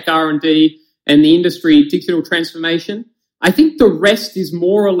new tech R&D and the industry digital transformation. I think the rest is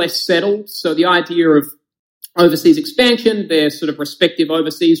more or less settled. So the idea of overseas expansion, their sort of respective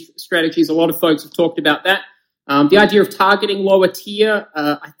overseas strategies, a lot of folks have talked about that. The idea of targeting lower tier,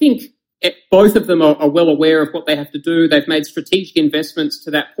 I think both of them are well aware of what they have to do. They've made strategic investments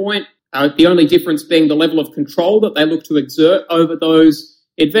to that point. The only difference being the level of control that they look to exert over those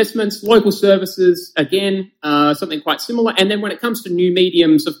investments. Local services, again, something quite similar. And then when it comes to new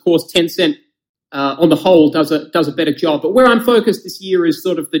mediums, of course, Tencent, on the whole, does a better job. But where I'm focused this year is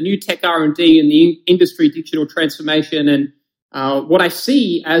sort of the new tech R&D and the industry digital transformation, and what I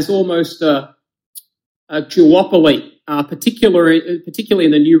see as almost a duopoly, particularly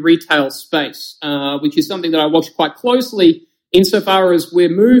in the new retail space, which is something that I watch quite closely, insofar as we're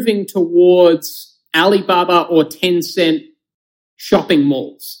moving towards Alibaba or Tencent shopping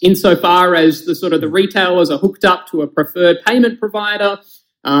malls, insofar as the sort of the retailers are hooked up to a preferred payment provider,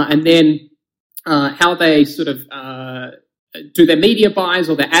 and then how they sort of do their media buys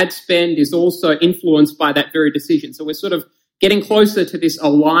or their ad spend is also influenced by that very decision. So we're sort of getting closer to this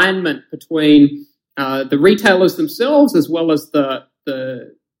alignment between the retailers themselves, as well as the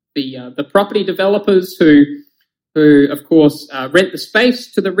property developers who of course rent the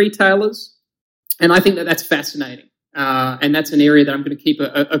space to the retailers. And I think that that's fascinating, and that's an area that I'm going to keep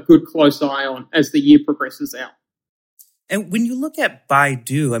a good close eye on as the year progresses out. And when you look at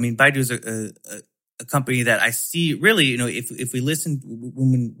Baidu, I mean, Baidu is a company that I see really, if we listen,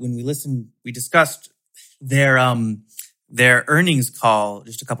 when we listen, we discussed their earnings call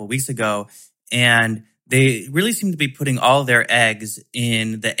just a couple of weeks ago, and they really seem to be putting all their eggs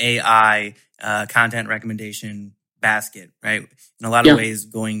in the AI content recommendation basket, right? In a lot of ways,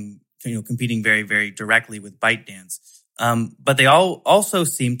 competing very, very directly with ByteDance. But they also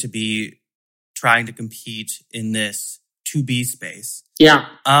seem to be trying to compete in this 2B space. Yeah.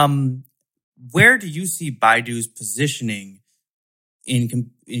 Where do you see Baidu's positioning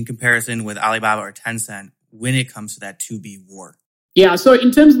in comparison with Alibaba or Tencent when it comes to that 2B war? Yeah, so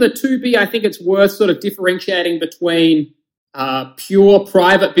in terms of the 2B, I think it's worth sort of differentiating between pure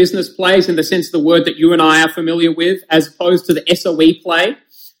private business plays in the sense of the word that you and I are familiar with, as opposed to the SOE play.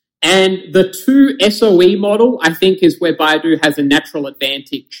 And the 2 SOE model, I think, is where Baidu has a natural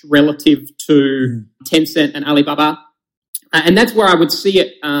advantage relative to Tencent and Alibaba. And that's where I would see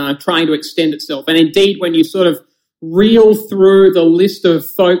it trying to extend itself. And indeed, when you sort of reel through the list of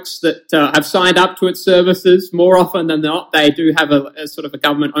folks that have signed up to its services, more often than not, they do have a sort of a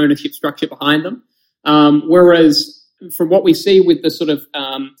government ownership structure behind them. Whereas from what we see with the sort of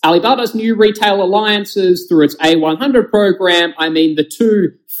Alibaba's new retail alliances through its A100 program, I mean, the 2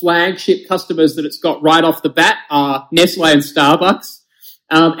 flagship customers that it's got right off the bat are Nestle and Starbucks.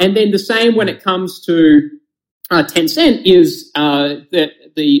 And then the same when it comes to Tencent is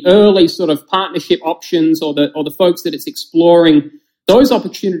the early sort of partnership options or the folks that it's exploring, those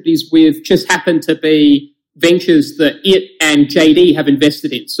opportunities with just happen to be ventures that it and JD have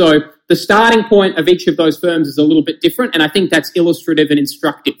invested in. So the starting point of each of those firms is a little bit different, and I think that's illustrative and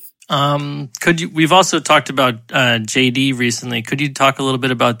instructive We've also talked about JD recently. Could you talk a little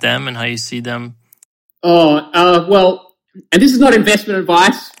bit about them and how you see them? Well, and this is not investment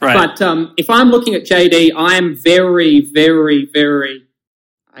advice, right. But if I'm looking at JD, I am very, very, very,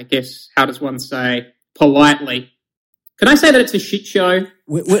 I guess, how does one say, politely. Can I say that it's a shit show?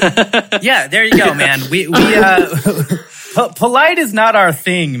 Yeah, there you go, man. Polite is not our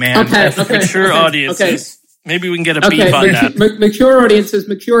thing, man. Okay. Mature audiences. Okay. Maybe we can get a beep on that. Mature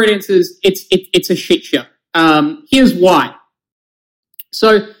audiences, it's a shit show. Here's why.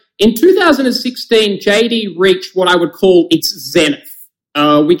 So in 2016, JD reached what I would call its zenith,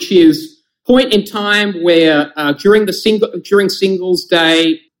 which is point in time where during Singles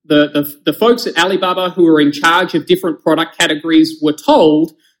Day, the folks at Alibaba who were in charge of different product categories were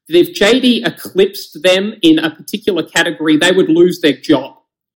told that if JD eclipsed them in a particular category, they would lose their job.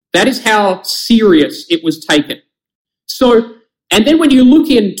 That is how serious it was taken. So, and then when you look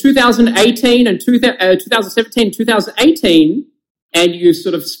in 2018 and 2017, 2018, and you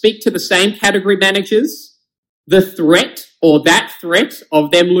sort of speak to the same category managers, the threat or that threat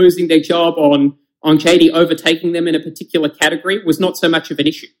of them losing their job on JD overtaking them in a particular category was not so much of an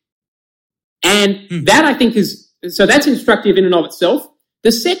issue. And that I think so that's instructive in and of itself.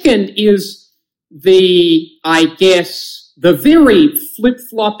 The second is the very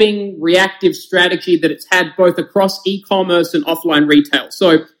flip-flopping reactive strategy that it's had both across e-commerce and offline retail.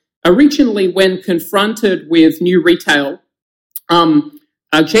 So originally when confronted with new retail,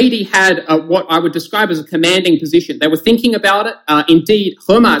 JD had what I would describe as a commanding position. They were thinking about it. Indeed,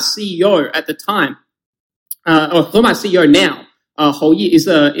 Hema's CEO at the time, or Hema's CEO now, Hou Yi, is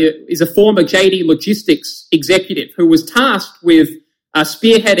a former JD logistics executive who was tasked with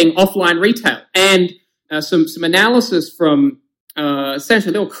spearheading offline retail. And some analysis from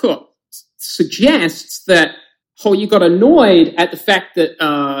Sanshi Liu Ke suggests that Hou Yi got annoyed at the fact that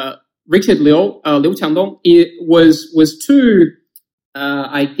Richard Liu Qiangdong, was too,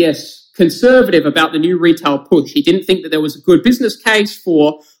 conservative about the new retail push. He didn't think that there was a good business case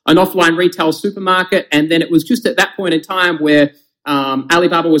for an offline retail supermarket, and then it was just at that point in time where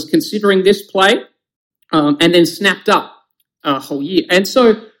Alibaba was considering this play, and then snapped up Hou Yi. And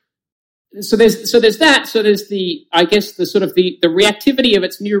so there's that. So there's the reactivity of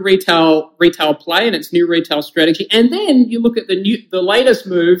its new retail play and its new retail strategy. And then you look at the latest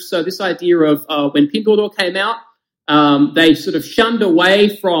move. So this idea of when Pinduoduo came out, they sort of shunned away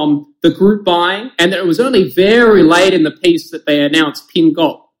from the group buying, and it was only very late in the piece that they announced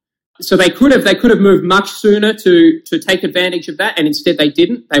Pingou. So they could have moved much sooner to take advantage of that, and instead they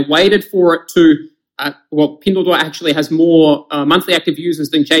didn't. They waited for it to. Pinduoduo actually has more monthly active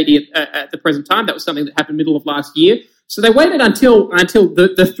users than JD at the present time. That was something that happened middle of last year. So they waited until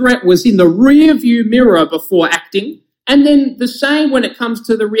the threat was in the rear view mirror before acting. And then the same when it comes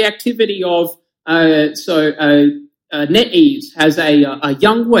to the reactivity of NetEase has a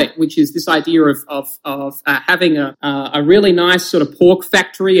Yangwei, which is this idea of having a really nice sort of pork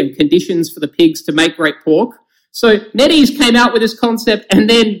factory and conditions for the pigs to make great pork. So NetEase came out with this concept, and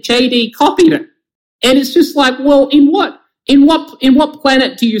then JD copied it. And it's just like, well, in what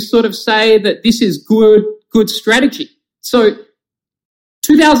planet do you sort of say that this is good strategy? So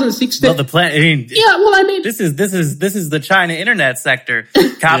 2016. Well, this is the China internet sector.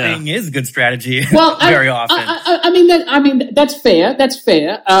 Copying is good strategy. Well, very often. That's fair. That's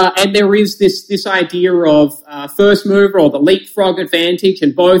fair. And there is this idea of first mover or the leapfrog advantage,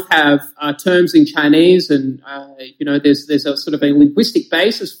 and both have terms in Chinese, and there's a sort of a linguistic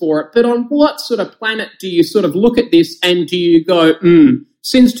basis for it. But on what sort of planet do you sort of look at this and do you go,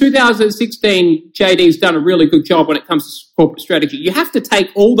 since 2016, JD's done a really good job when it comes to corporate strategy? You have to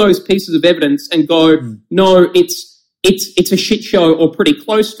take all those pieces of evidence and go, no, it's a shit show or pretty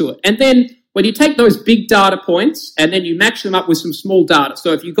close to it. And then when you take those big data points and then you match them up with some small data.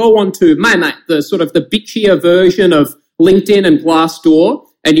 So if you go on to Maimai, the sort of the bitchier version of LinkedIn and Glassdoor,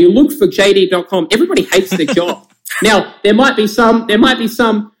 and you look for JD.com, everybody hates their job. Now, there might be some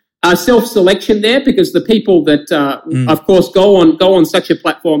self-selection there, because the people that, of course, go on such a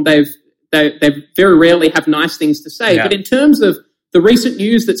platform, they very rarely have nice things to say. Yeah. But in terms of the recent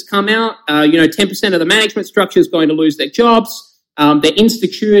news that's come out, 10% of the management structure is going to lose their jobs. They're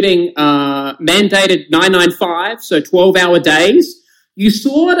instituting mandated 995, so 12-hour days. You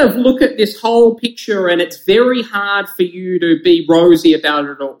sort of look at this whole picture, and it's very hard for you to be rosy about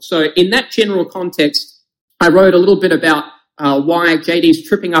it all. So in that general context, I wrote a little bit about why JD's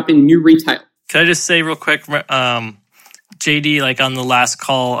tripping up in new retail. Can I just say real quick, JD, like on the last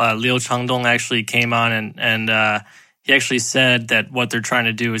call, Liu Qiangdong actually came on and he actually said that what they're trying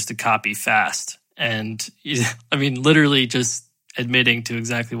to do is to copy fast. And I mean, literally just admitting to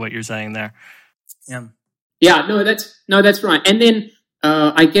exactly what you're saying there. Yeah, no, that's right. And then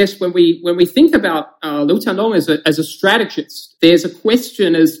I guess when we think about Liu Qiangdong as a strategist, there's a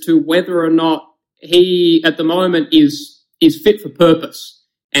question as to whether or not he at the moment is fit for purpose.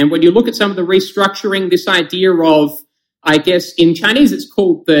 And when you look at some of the restructuring, this idea of, I guess in Chinese it's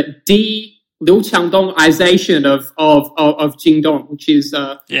called the Liu Qiangdongization of Jingdong, which is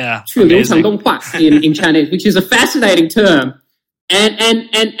Liu Qiangdong Hua in Chinese, which is a fascinating term.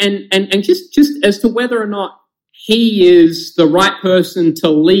 And just as to whether or not he is the right person to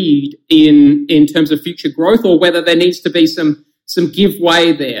lead in terms of future growth, or whether there needs to be some give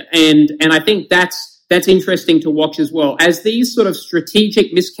way there. And I think that's interesting to watch as well. As these sort of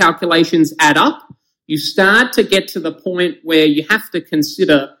strategic miscalculations add up, you start to get to the point where you have to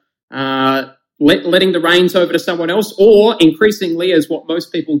consider letting the reins over to someone else, or increasingly, as what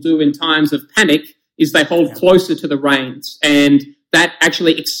most people do in times of panic, is they hold closer to the reins, and that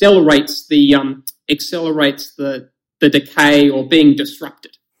actually accelerates the decay or being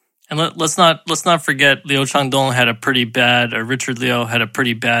disrupted. And let's not forget Liu Qiangdong had a pretty bad, or Richard Liu had a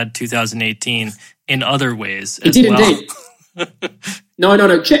pretty bad 2018 in other ways as well. Indeed. No.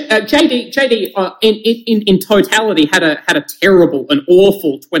 JD in totality had a terrible, an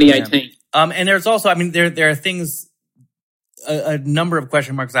awful 2018. Yeah. And there's also, I mean, there are things, a number of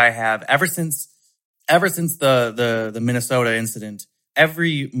question marks I have ever since the Minnesota incident.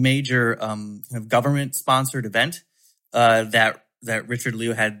 Every major kind of government sponsored event that Richard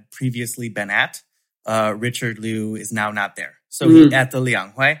Liu had previously been at, Richard Liu is now not there. So he, at the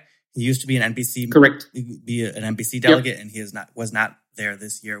Lianghui, he used to be an NBC, correct, be an NBC delegate, and he was not there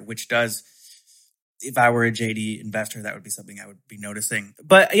this year, which does, if I were a JD investor, that would be something I would be noticing.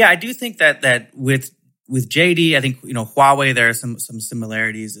 But yeah, I do think that with JD, I think, Huawei, there are some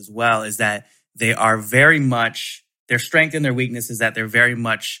similarities as well, is that they are very much, their strength and their weakness is that they very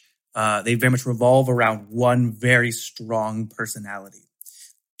much revolve around one very strong personality,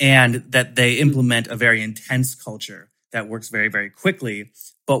 and that they implement a very intense culture that works very, very quickly.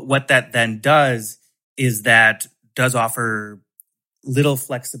 But what that then does is that does offer little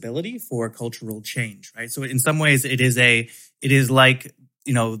flexibility for cultural change, right? So in some ways it is like,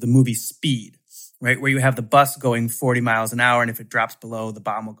 the movie Speed, right? Where you have the bus going 40 miles an hour, and if it drops below, the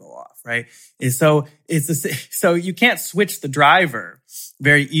bomb will go off, right? So you can't switch the driver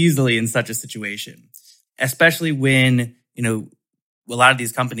very easily in such a situation, especially when, a lot of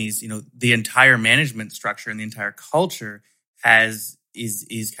these companies, the entire management structure and the entire culture is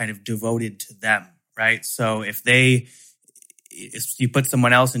kind of devoted to them, right? So if you put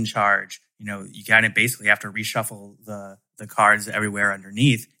someone else in charge, you kind of basically have to reshuffle the cards everywhere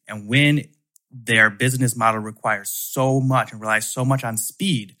underneath. And when their business model requires so much and relies so much on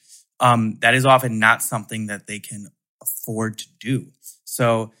speed, that is often not something that they can afford to do.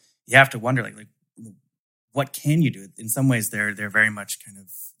 So you have to wonder, like what can you do? In some ways, they're very much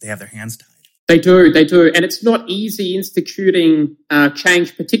they have their hands tied. They do. And it's not easy instituting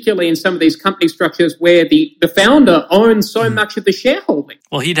change, particularly in some of these company structures where the founder owns so much of the shareholding.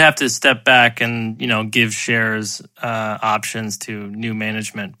 Well, he'd have to step back and, give shares options to new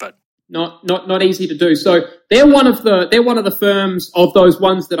management, but not easy to do. So they're one of the firms of those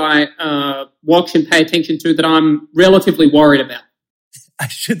ones that I watch and pay attention to that I'm relatively worried about. I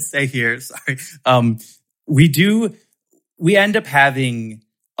should say here, sorry. We end up having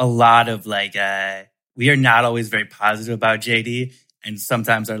a lot of we are not always very positive about JD, and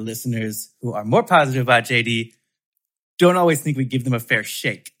sometimes our listeners who are more positive about JD don't always think we give them a fair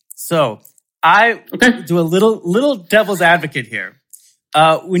shake. So I do a little devil's advocate here.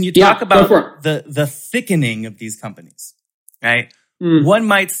 When you talk about the thickening of these companies, right? One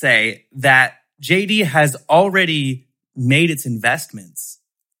might say that JD has already made its investments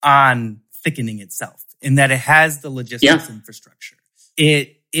on thickening itself, in that it has the logistics infrastructure.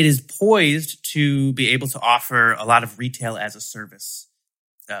 It is poised to be able to offer a lot of retail as a service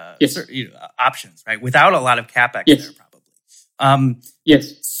options, right? Without a lot of CapEx there, probably.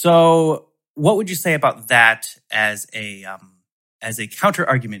 Yes. So what would you say about that as a counter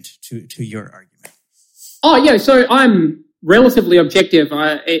argument to your argument? Oh, yeah. So I'm relatively objective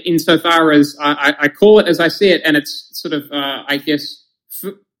insofar as I call it as I see it, and it's sort of,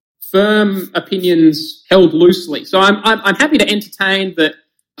 firm opinions held loosely. So I'm happy to entertain that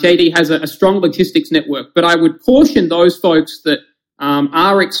JD has a strong logistics network, but I would caution those folks that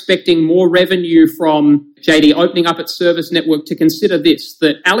are expecting more revenue from JD opening up its service network to consider this,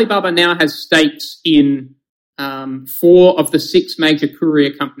 that Alibaba now has stakes in 4 of the 6 major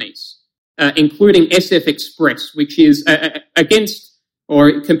courier companies, including SF Express, which is against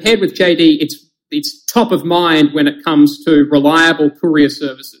or compared with JD, it's it's top of mind when it comes to reliable courier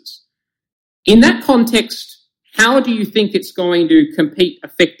services. In that context, how do you think it's going to compete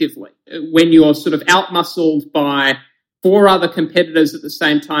effectively when you're sort of outmuscled by 4 other competitors at the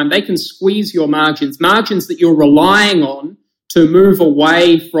same time? They can squeeze your margins that you're relying on to move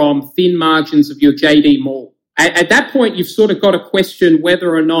away from thin margins of your JD Mall. At that point, you've sort of got to question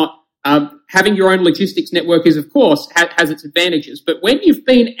whether or not having your own logistics network is, of course, has its advantages. But when you've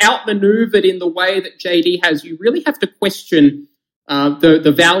been outmaneuvered in the way that JD has, you really have to question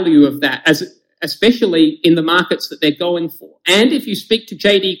the value of that, especially in the markets that they're going for. And if you speak to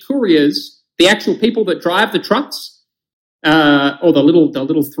JD couriers, the actual people that drive the trucks, or the little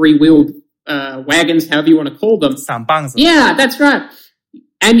 3-wheeled wagons, however you want to call them. Yeah, that's right.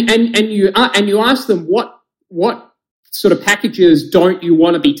 And you ask them what sort of packages don't you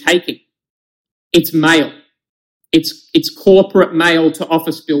want to be taking? It's mail. It's corporate mail to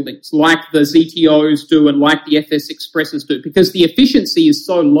office buildings, like the ZTOs do and like the FS Expresses do, because the efficiency is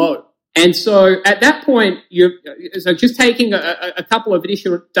so low. And so at that point, so just taking a couple of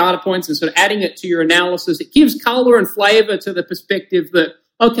additional data points and sort of adding it to your analysis, it gives color and flavor to the perspective that,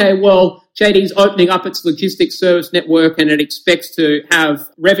 okay, well, JD's opening up its logistics service network and it expects to have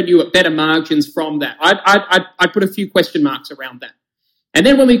revenue at better margins from that. I'd put a few question marks around that. And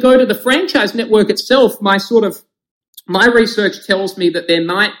then when we go to the franchise network itself, my research tells me that there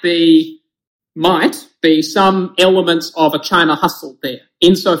might be some elements of a China hustle there,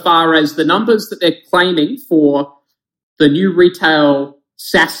 insofar as the numbers that they're claiming for the new retail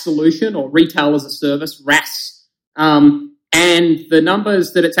SaaS solution, or retail as a service, RAS, and the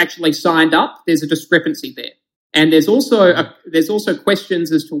numbers that it's actually signed up, there's a discrepancy there. And there's also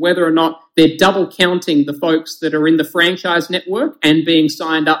questions as to whether or not they're double counting the folks that are in the franchise network and being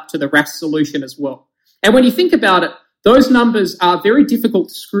signed up to the RAS solution as well. And when you think about it, those numbers are very difficult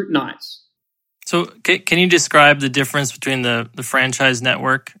to scrutinize. So can you describe the difference between the franchise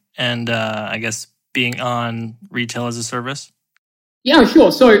network and, I guess, being on retail as a service? Yeah,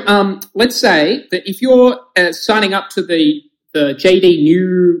 sure. So let's say that if you're signing up to the JD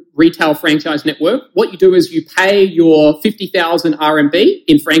new retail franchise network, what you do is you pay your 50,000 RMB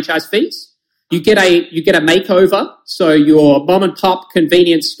in franchise fees. You get a makeover, so your mom and pop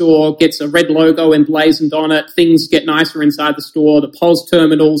convenience store gets a red logo emblazoned on it. Things get nicer inside the store. The POS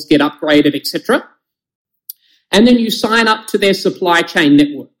terminals get upgraded, etc. And then you sign up to their supply chain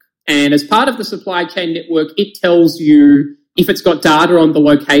network. And as part of the supply chain network, it tells you if it's got data on the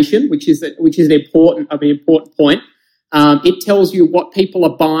location, which is an important point. It tells you what people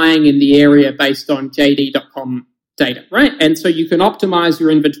are buying in the area based on JD.com data, right? And so you can optimize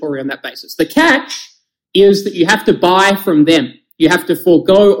your inventory on that basis. The catch is that you have to buy from them. You have to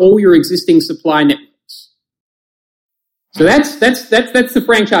forego all your existing supply networks. So that's the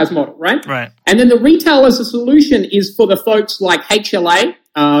franchise model, right? Right. And then the retail as a solution is for the folks like HLA,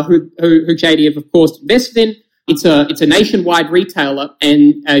 who JD have of course invested in. It's a nationwide retailer,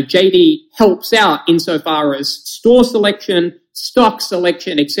 and JD helps out insofar as store selection, stock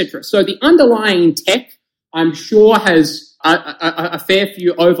selection, etc. So the underlying tech, I'm sure, has a fair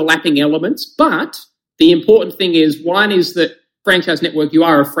few overlapping elements, but the important thing is, one is that franchise network, you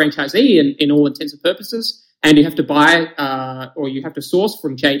are a franchisee in all intents and purposes, and you have to buy or you have to source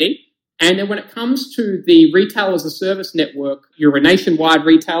from JD. And then when it comes to the retail as a service network, you're a nationwide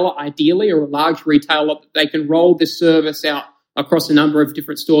retailer, ideally, or a large retailer. They can roll this service out across a number of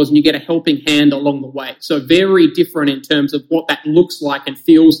different stores, and you get a helping hand along the way. So very different in terms of what that looks like and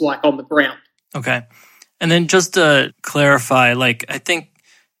feels like on the ground. Okay. And then just to clarify, I think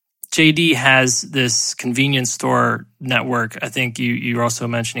JD has this convenience store network. I think you're also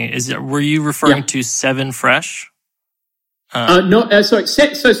mentioning it. Were you referring to 7Fresh? No. So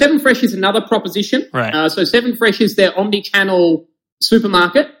 7Fresh is another proposition. Right. So 7Fresh is their omni-channel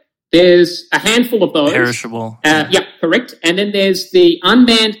supermarket. There's a handful of those. Perishable. Yeah, correct. And then there's the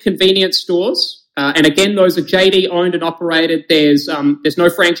unmanned convenience stores. And again, those are JD owned and operated. There's no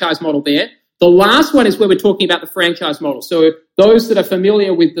franchise model there. The last one is where we're talking about the franchise model. So those that are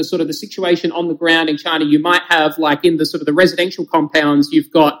familiar with the sort of the situation on the ground in China, you might have in the sort of the residential compounds,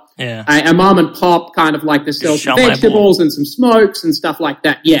 you've got a mom and pop kind of that sells some vegetables and some smokes and stuff like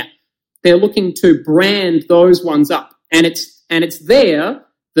that. Yeah. They're looking to brand those ones up. And it's there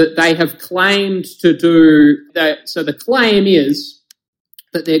that they have claimed to do that. So the claim is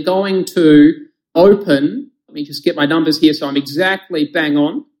that they're going to open, let me just get my numbers here so I'm exactly bang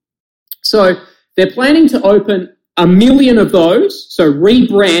on. So they're planning to open 1 million of those. So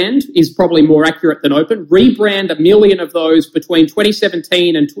rebrand is probably more accurate than open. Rebrand 1 million of those between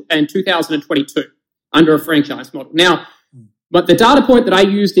 2017 and 2022 under a franchise model. Now, But the data point that I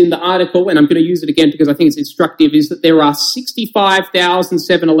used in the article, and I'm going to use it again because I think it's instructive, is that there are 65,000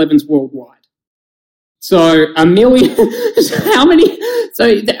 7-Elevens worldwide. So a million, how many? So,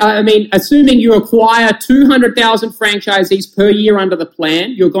 I mean, assuming you acquire 200,000 franchisees per year under the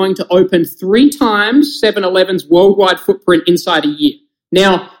plan, you're going to open 3 times 7-Eleven's worldwide footprint inside a year.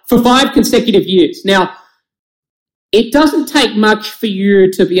 Now, for 5 consecutive years. Now, it doesn't take much for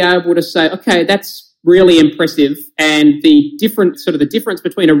you to be able to say, okay, that's really impressive. And the difference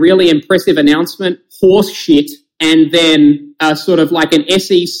between a really impressive announcement, horse shit, and then sort of like an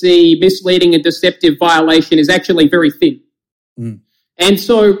SEC misleading and deceptive violation is actually very thin. Mm. And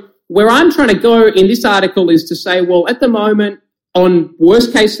so where I'm trying to go in this article is to say, well, at the moment, on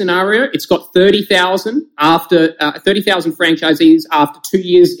worst case scenario, it's got 30,000 franchisees after 2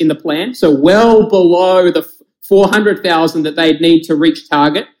 years in the plan. So well below the 400,000 that they'd need to reach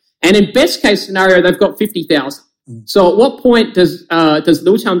target. And in best case scenario, they've got 50,000. Mm. So at what point does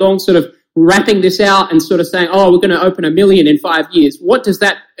Liu Qiangdong sort of wrapping this out and sort of saying, oh, we're going to open 1 million in 5 years.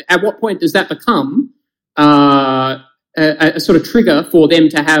 At what point does that become a sort of trigger for them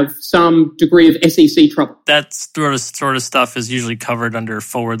to have some degree of SEC trouble? That sort of stuff is usually covered under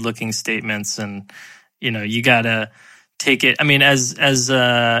forward-looking statements, and you got to take it. I mean, as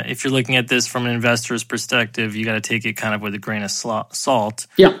if you're looking at this from an investor's perspective, you got to take it kind of with a grain of salt.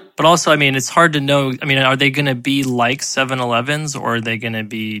 Yeah. But also, I mean, it's hard to know. I mean, are they going to be like 7-Elevens, or are they going to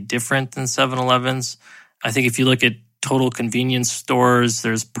be different than 7-Elevens? I think if you look at total convenience stores,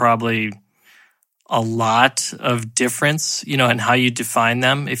 there's probably a lot of difference, in how you define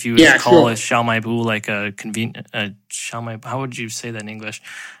them. If you call a Xiaomaibu like a convenient, Xiaomaibu, how would you say that in English?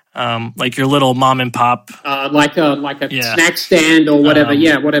 Like your little mom and pop, like a snack stand or whatever.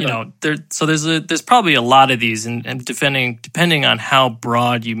 Whatever. There's probably a lot of these, and depending on how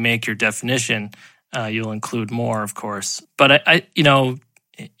broad you make your definition, you'll include more, of course. But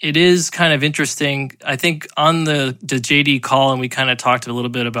it is kind of interesting. I think on the JD call, and we kind of talked a little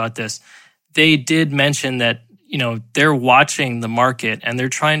bit about this, they did mention that they're watching the market and they're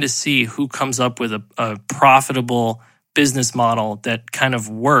trying to see who comes up with a profitable business model that kind of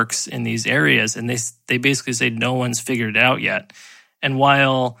works in these areas, and they basically say no one's figured it out yet. And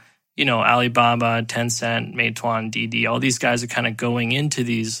while Alibaba, Tencent, Meituan, Didi, all these guys are kind of going into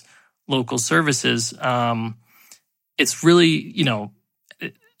these local services, it's really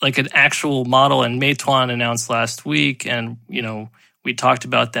like an actual model. And Meituan announced last week, and we talked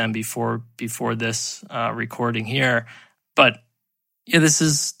about them before this recording here, but yeah, this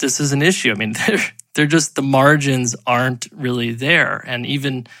is an issue. I mean, they're just, the margins aren't really there, and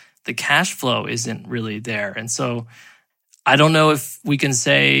even the cash flow isn't really there. And so I don't know if we can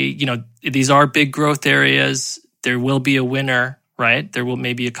say, these are big growth areas. There will be a winner, right? There will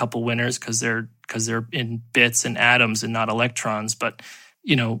maybe a couple winners because they're in bits and atoms and not electrons. But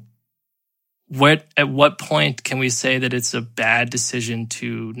at what point can we say that it's a bad decision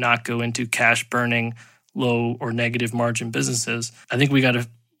to not go into cash burning, low or negative margin businesses? I think we got to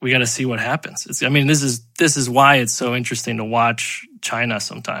see what happens. This is why it's so interesting to watch China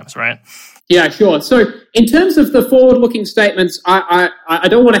sometimes, right? Yeah, sure. So in terms of the forward-looking statements, I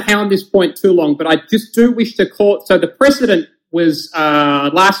don't want to hound this point too long, but I just do wish to call. So the precedent was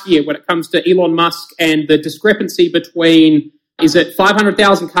last year when it comes to Elon Musk and the discrepancy between, is it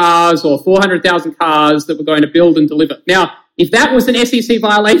 500,000 cars or 400,000 cars that we're going to build and deliver? Now, if that was an SEC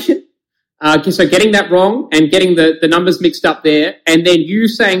violation, so getting that wrong and getting the numbers mixed up there, and then you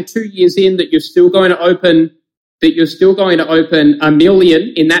saying 2 years in that you're still going to open 1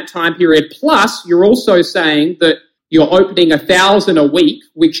 million in that time period, plus you're also saying that you're opening 1,000 a week,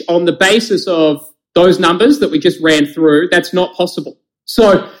 which on the basis of those numbers that we just ran through, that's not possible.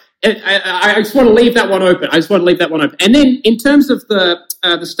 So I just want to leave that one open. And then in terms of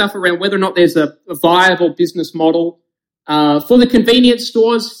the stuff around whether or not there's a viable business model for the convenience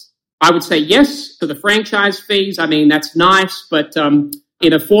stores, I would say yes. For the franchise fees, that's nice, but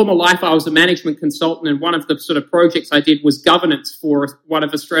in a former life, I was a management consultant, and one of the sort of projects I did was governance for one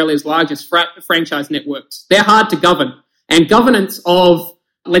of Australia's largest franchise networks. They're hard to govern, and governance of,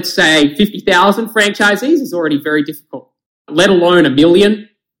 let's say, 50,000 franchisees is already very difficult, let alone 1 million.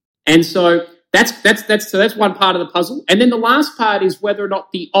 And so that's one part of the puzzle. And then the last part is whether or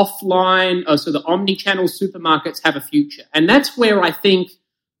not the offline, so the omni-channel supermarkets have a future. And that's where I think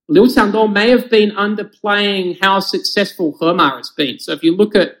Liu Qiangdong may have been underplaying how successful Hema has been. So if you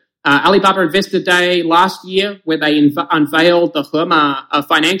look at Alibaba Investor Day last year, where they unveiled the Hema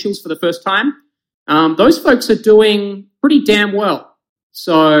financials for the first time, those folks are doing pretty damn well.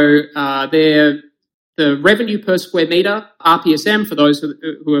 So the revenue per square meter, RPSM, for those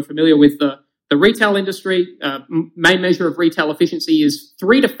who are familiar with the the retail industry, main measure of retail efficiency, is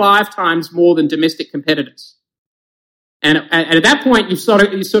 3 to 5 times more than domestic competitors. And at that point, you sort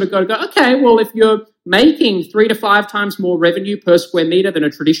of got to go, okay, well, if you're making 3 to 5 times more revenue per square meter than a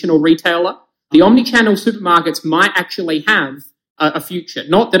traditional retailer, the omnichannel supermarkets might actually have a future.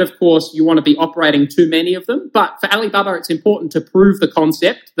 Not that, of course, you want to be operating too many of them, but for Alibaba, it's important to prove the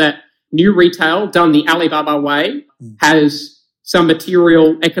concept that new retail done the Alibaba way has some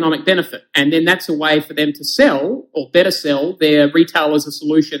material economic benefit. And then that's a way for them to sell, or better sell, their retail as a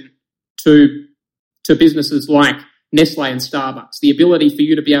solution to businesses like Nestle and Starbucks. The ability for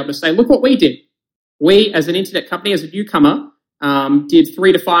you to be able to say, look what we did. We, as an internet company, as a newcomer, did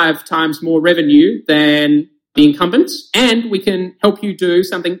 3 to 5 times more revenue than the incumbents, and we can help you do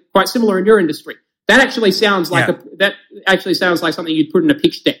something quite similar in your industry. That actually sounds like something you'd put in a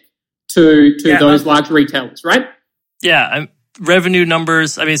pitch deck to those large retailers, right? Yeah, revenue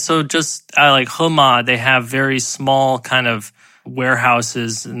numbers. I mean, so just like Hema, they have very small kind of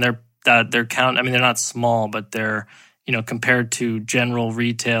warehouses, and they're count. I mean, they're not small, but they're, compared to general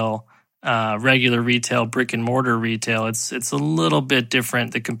retail, regular retail, brick and mortar retail, it's a little bit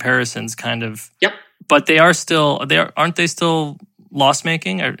different. The comparisons kind of. Yep. But aren't they still loss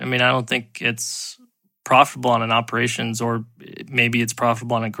making? I mean, I don't think it's profitable on an operations, or maybe it's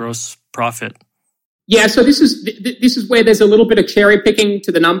profitable on a gross profit. Yeah, so this is where there's a little bit of cherry picking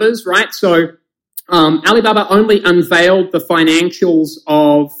to the numbers, right? So Alibaba only unveiled the financials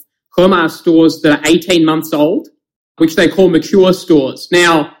of Hema stores that are 18 months old, which they call mature stores.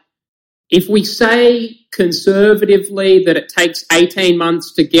 Now, if we say conservatively that it takes 18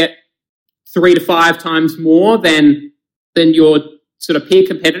 months to get 3 to 5 times more than your sort of peer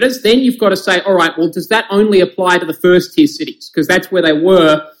competitors, then you've got to say, all right, well, does that only apply to the first tier cities? Because that's where they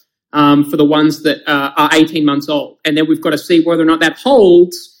were for the ones that are 18 months old. And then we've got to see whether or not that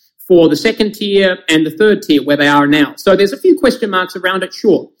holds for the second tier and the third tier where they are now. So there's a few question marks around it,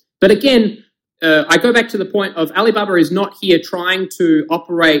 sure. But again, I go back to the point of Alibaba is not here trying to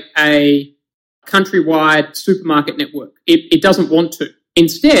operate a countrywide supermarket network. It doesn't want to.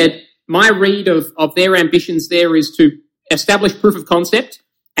 Instead, my read of their ambitions there is to establish proof of concept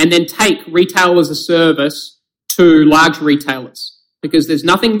and then take retail as a service to large retailers. Because there's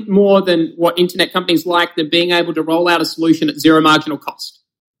nothing more than what internet companies like than being able to roll out a solution at zero marginal cost.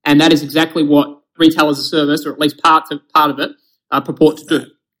 And that is exactly what retail as a service, or at least part of it, purport to do.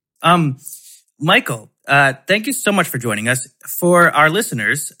 Michael, thank you so much for joining us. For our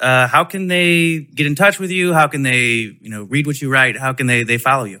listeners, how can they get in touch with you? How can they, read what you write? How can they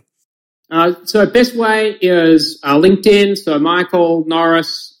follow you? So best way is LinkedIn. So Michael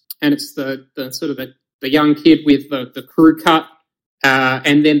Norris, and it's the sort of the young kid with the crew cut.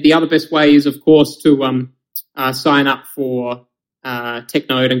 And then the other best way is, of course, to sign up for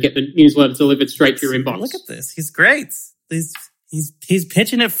TechNode and get the newsletter delivered straight to your inbox. Look at this. He's great. He's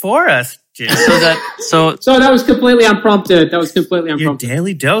pitching it for us, Jim. So that was completely unprompted. Your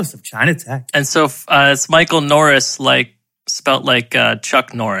daily dose of China tech. And so it's Michael Norris, spelt like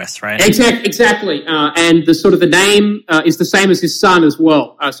Chuck Norris, right? Exactly. And the name is the same as his son as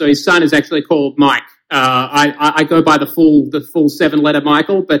well. So his son is actually called Mike. I go by the full 7-letter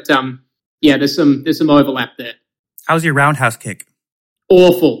Michael, but there's some overlap there. How's your roundhouse kick?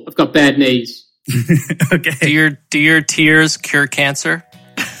 Awful. I've got bad knees. Okay. Do your tears cure cancer?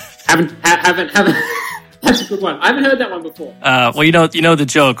 Haven't. That's a good one. I haven't heard that one before. Well, you know the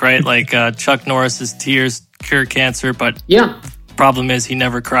joke, right? Like Chuck Norris's tears cure cancer, but problem is he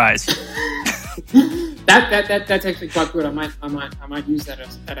never cries. That's actually quite good. I might use that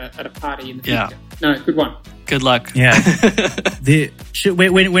at a party in the future. Yeah. No, good one. Good luck. Yeah.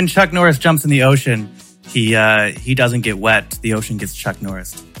 When Chuck Norris jumps in the ocean, he doesn't get wet. The ocean gets Chuck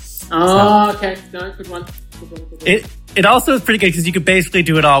Norris. Oh, okay. No, good one. It also is pretty good because you could basically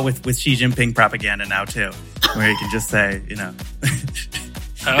do it all with Xi Jinping propaganda now too, where you can just say,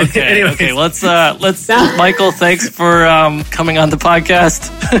 Okay. Okay. Let's. Michael, thanks for coming on the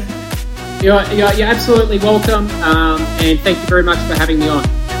podcast. You're absolutely welcome, and thank you very much for having me on.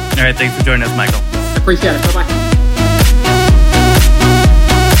 All right, thanks for joining us, Michael. Appreciate it. Bye-bye.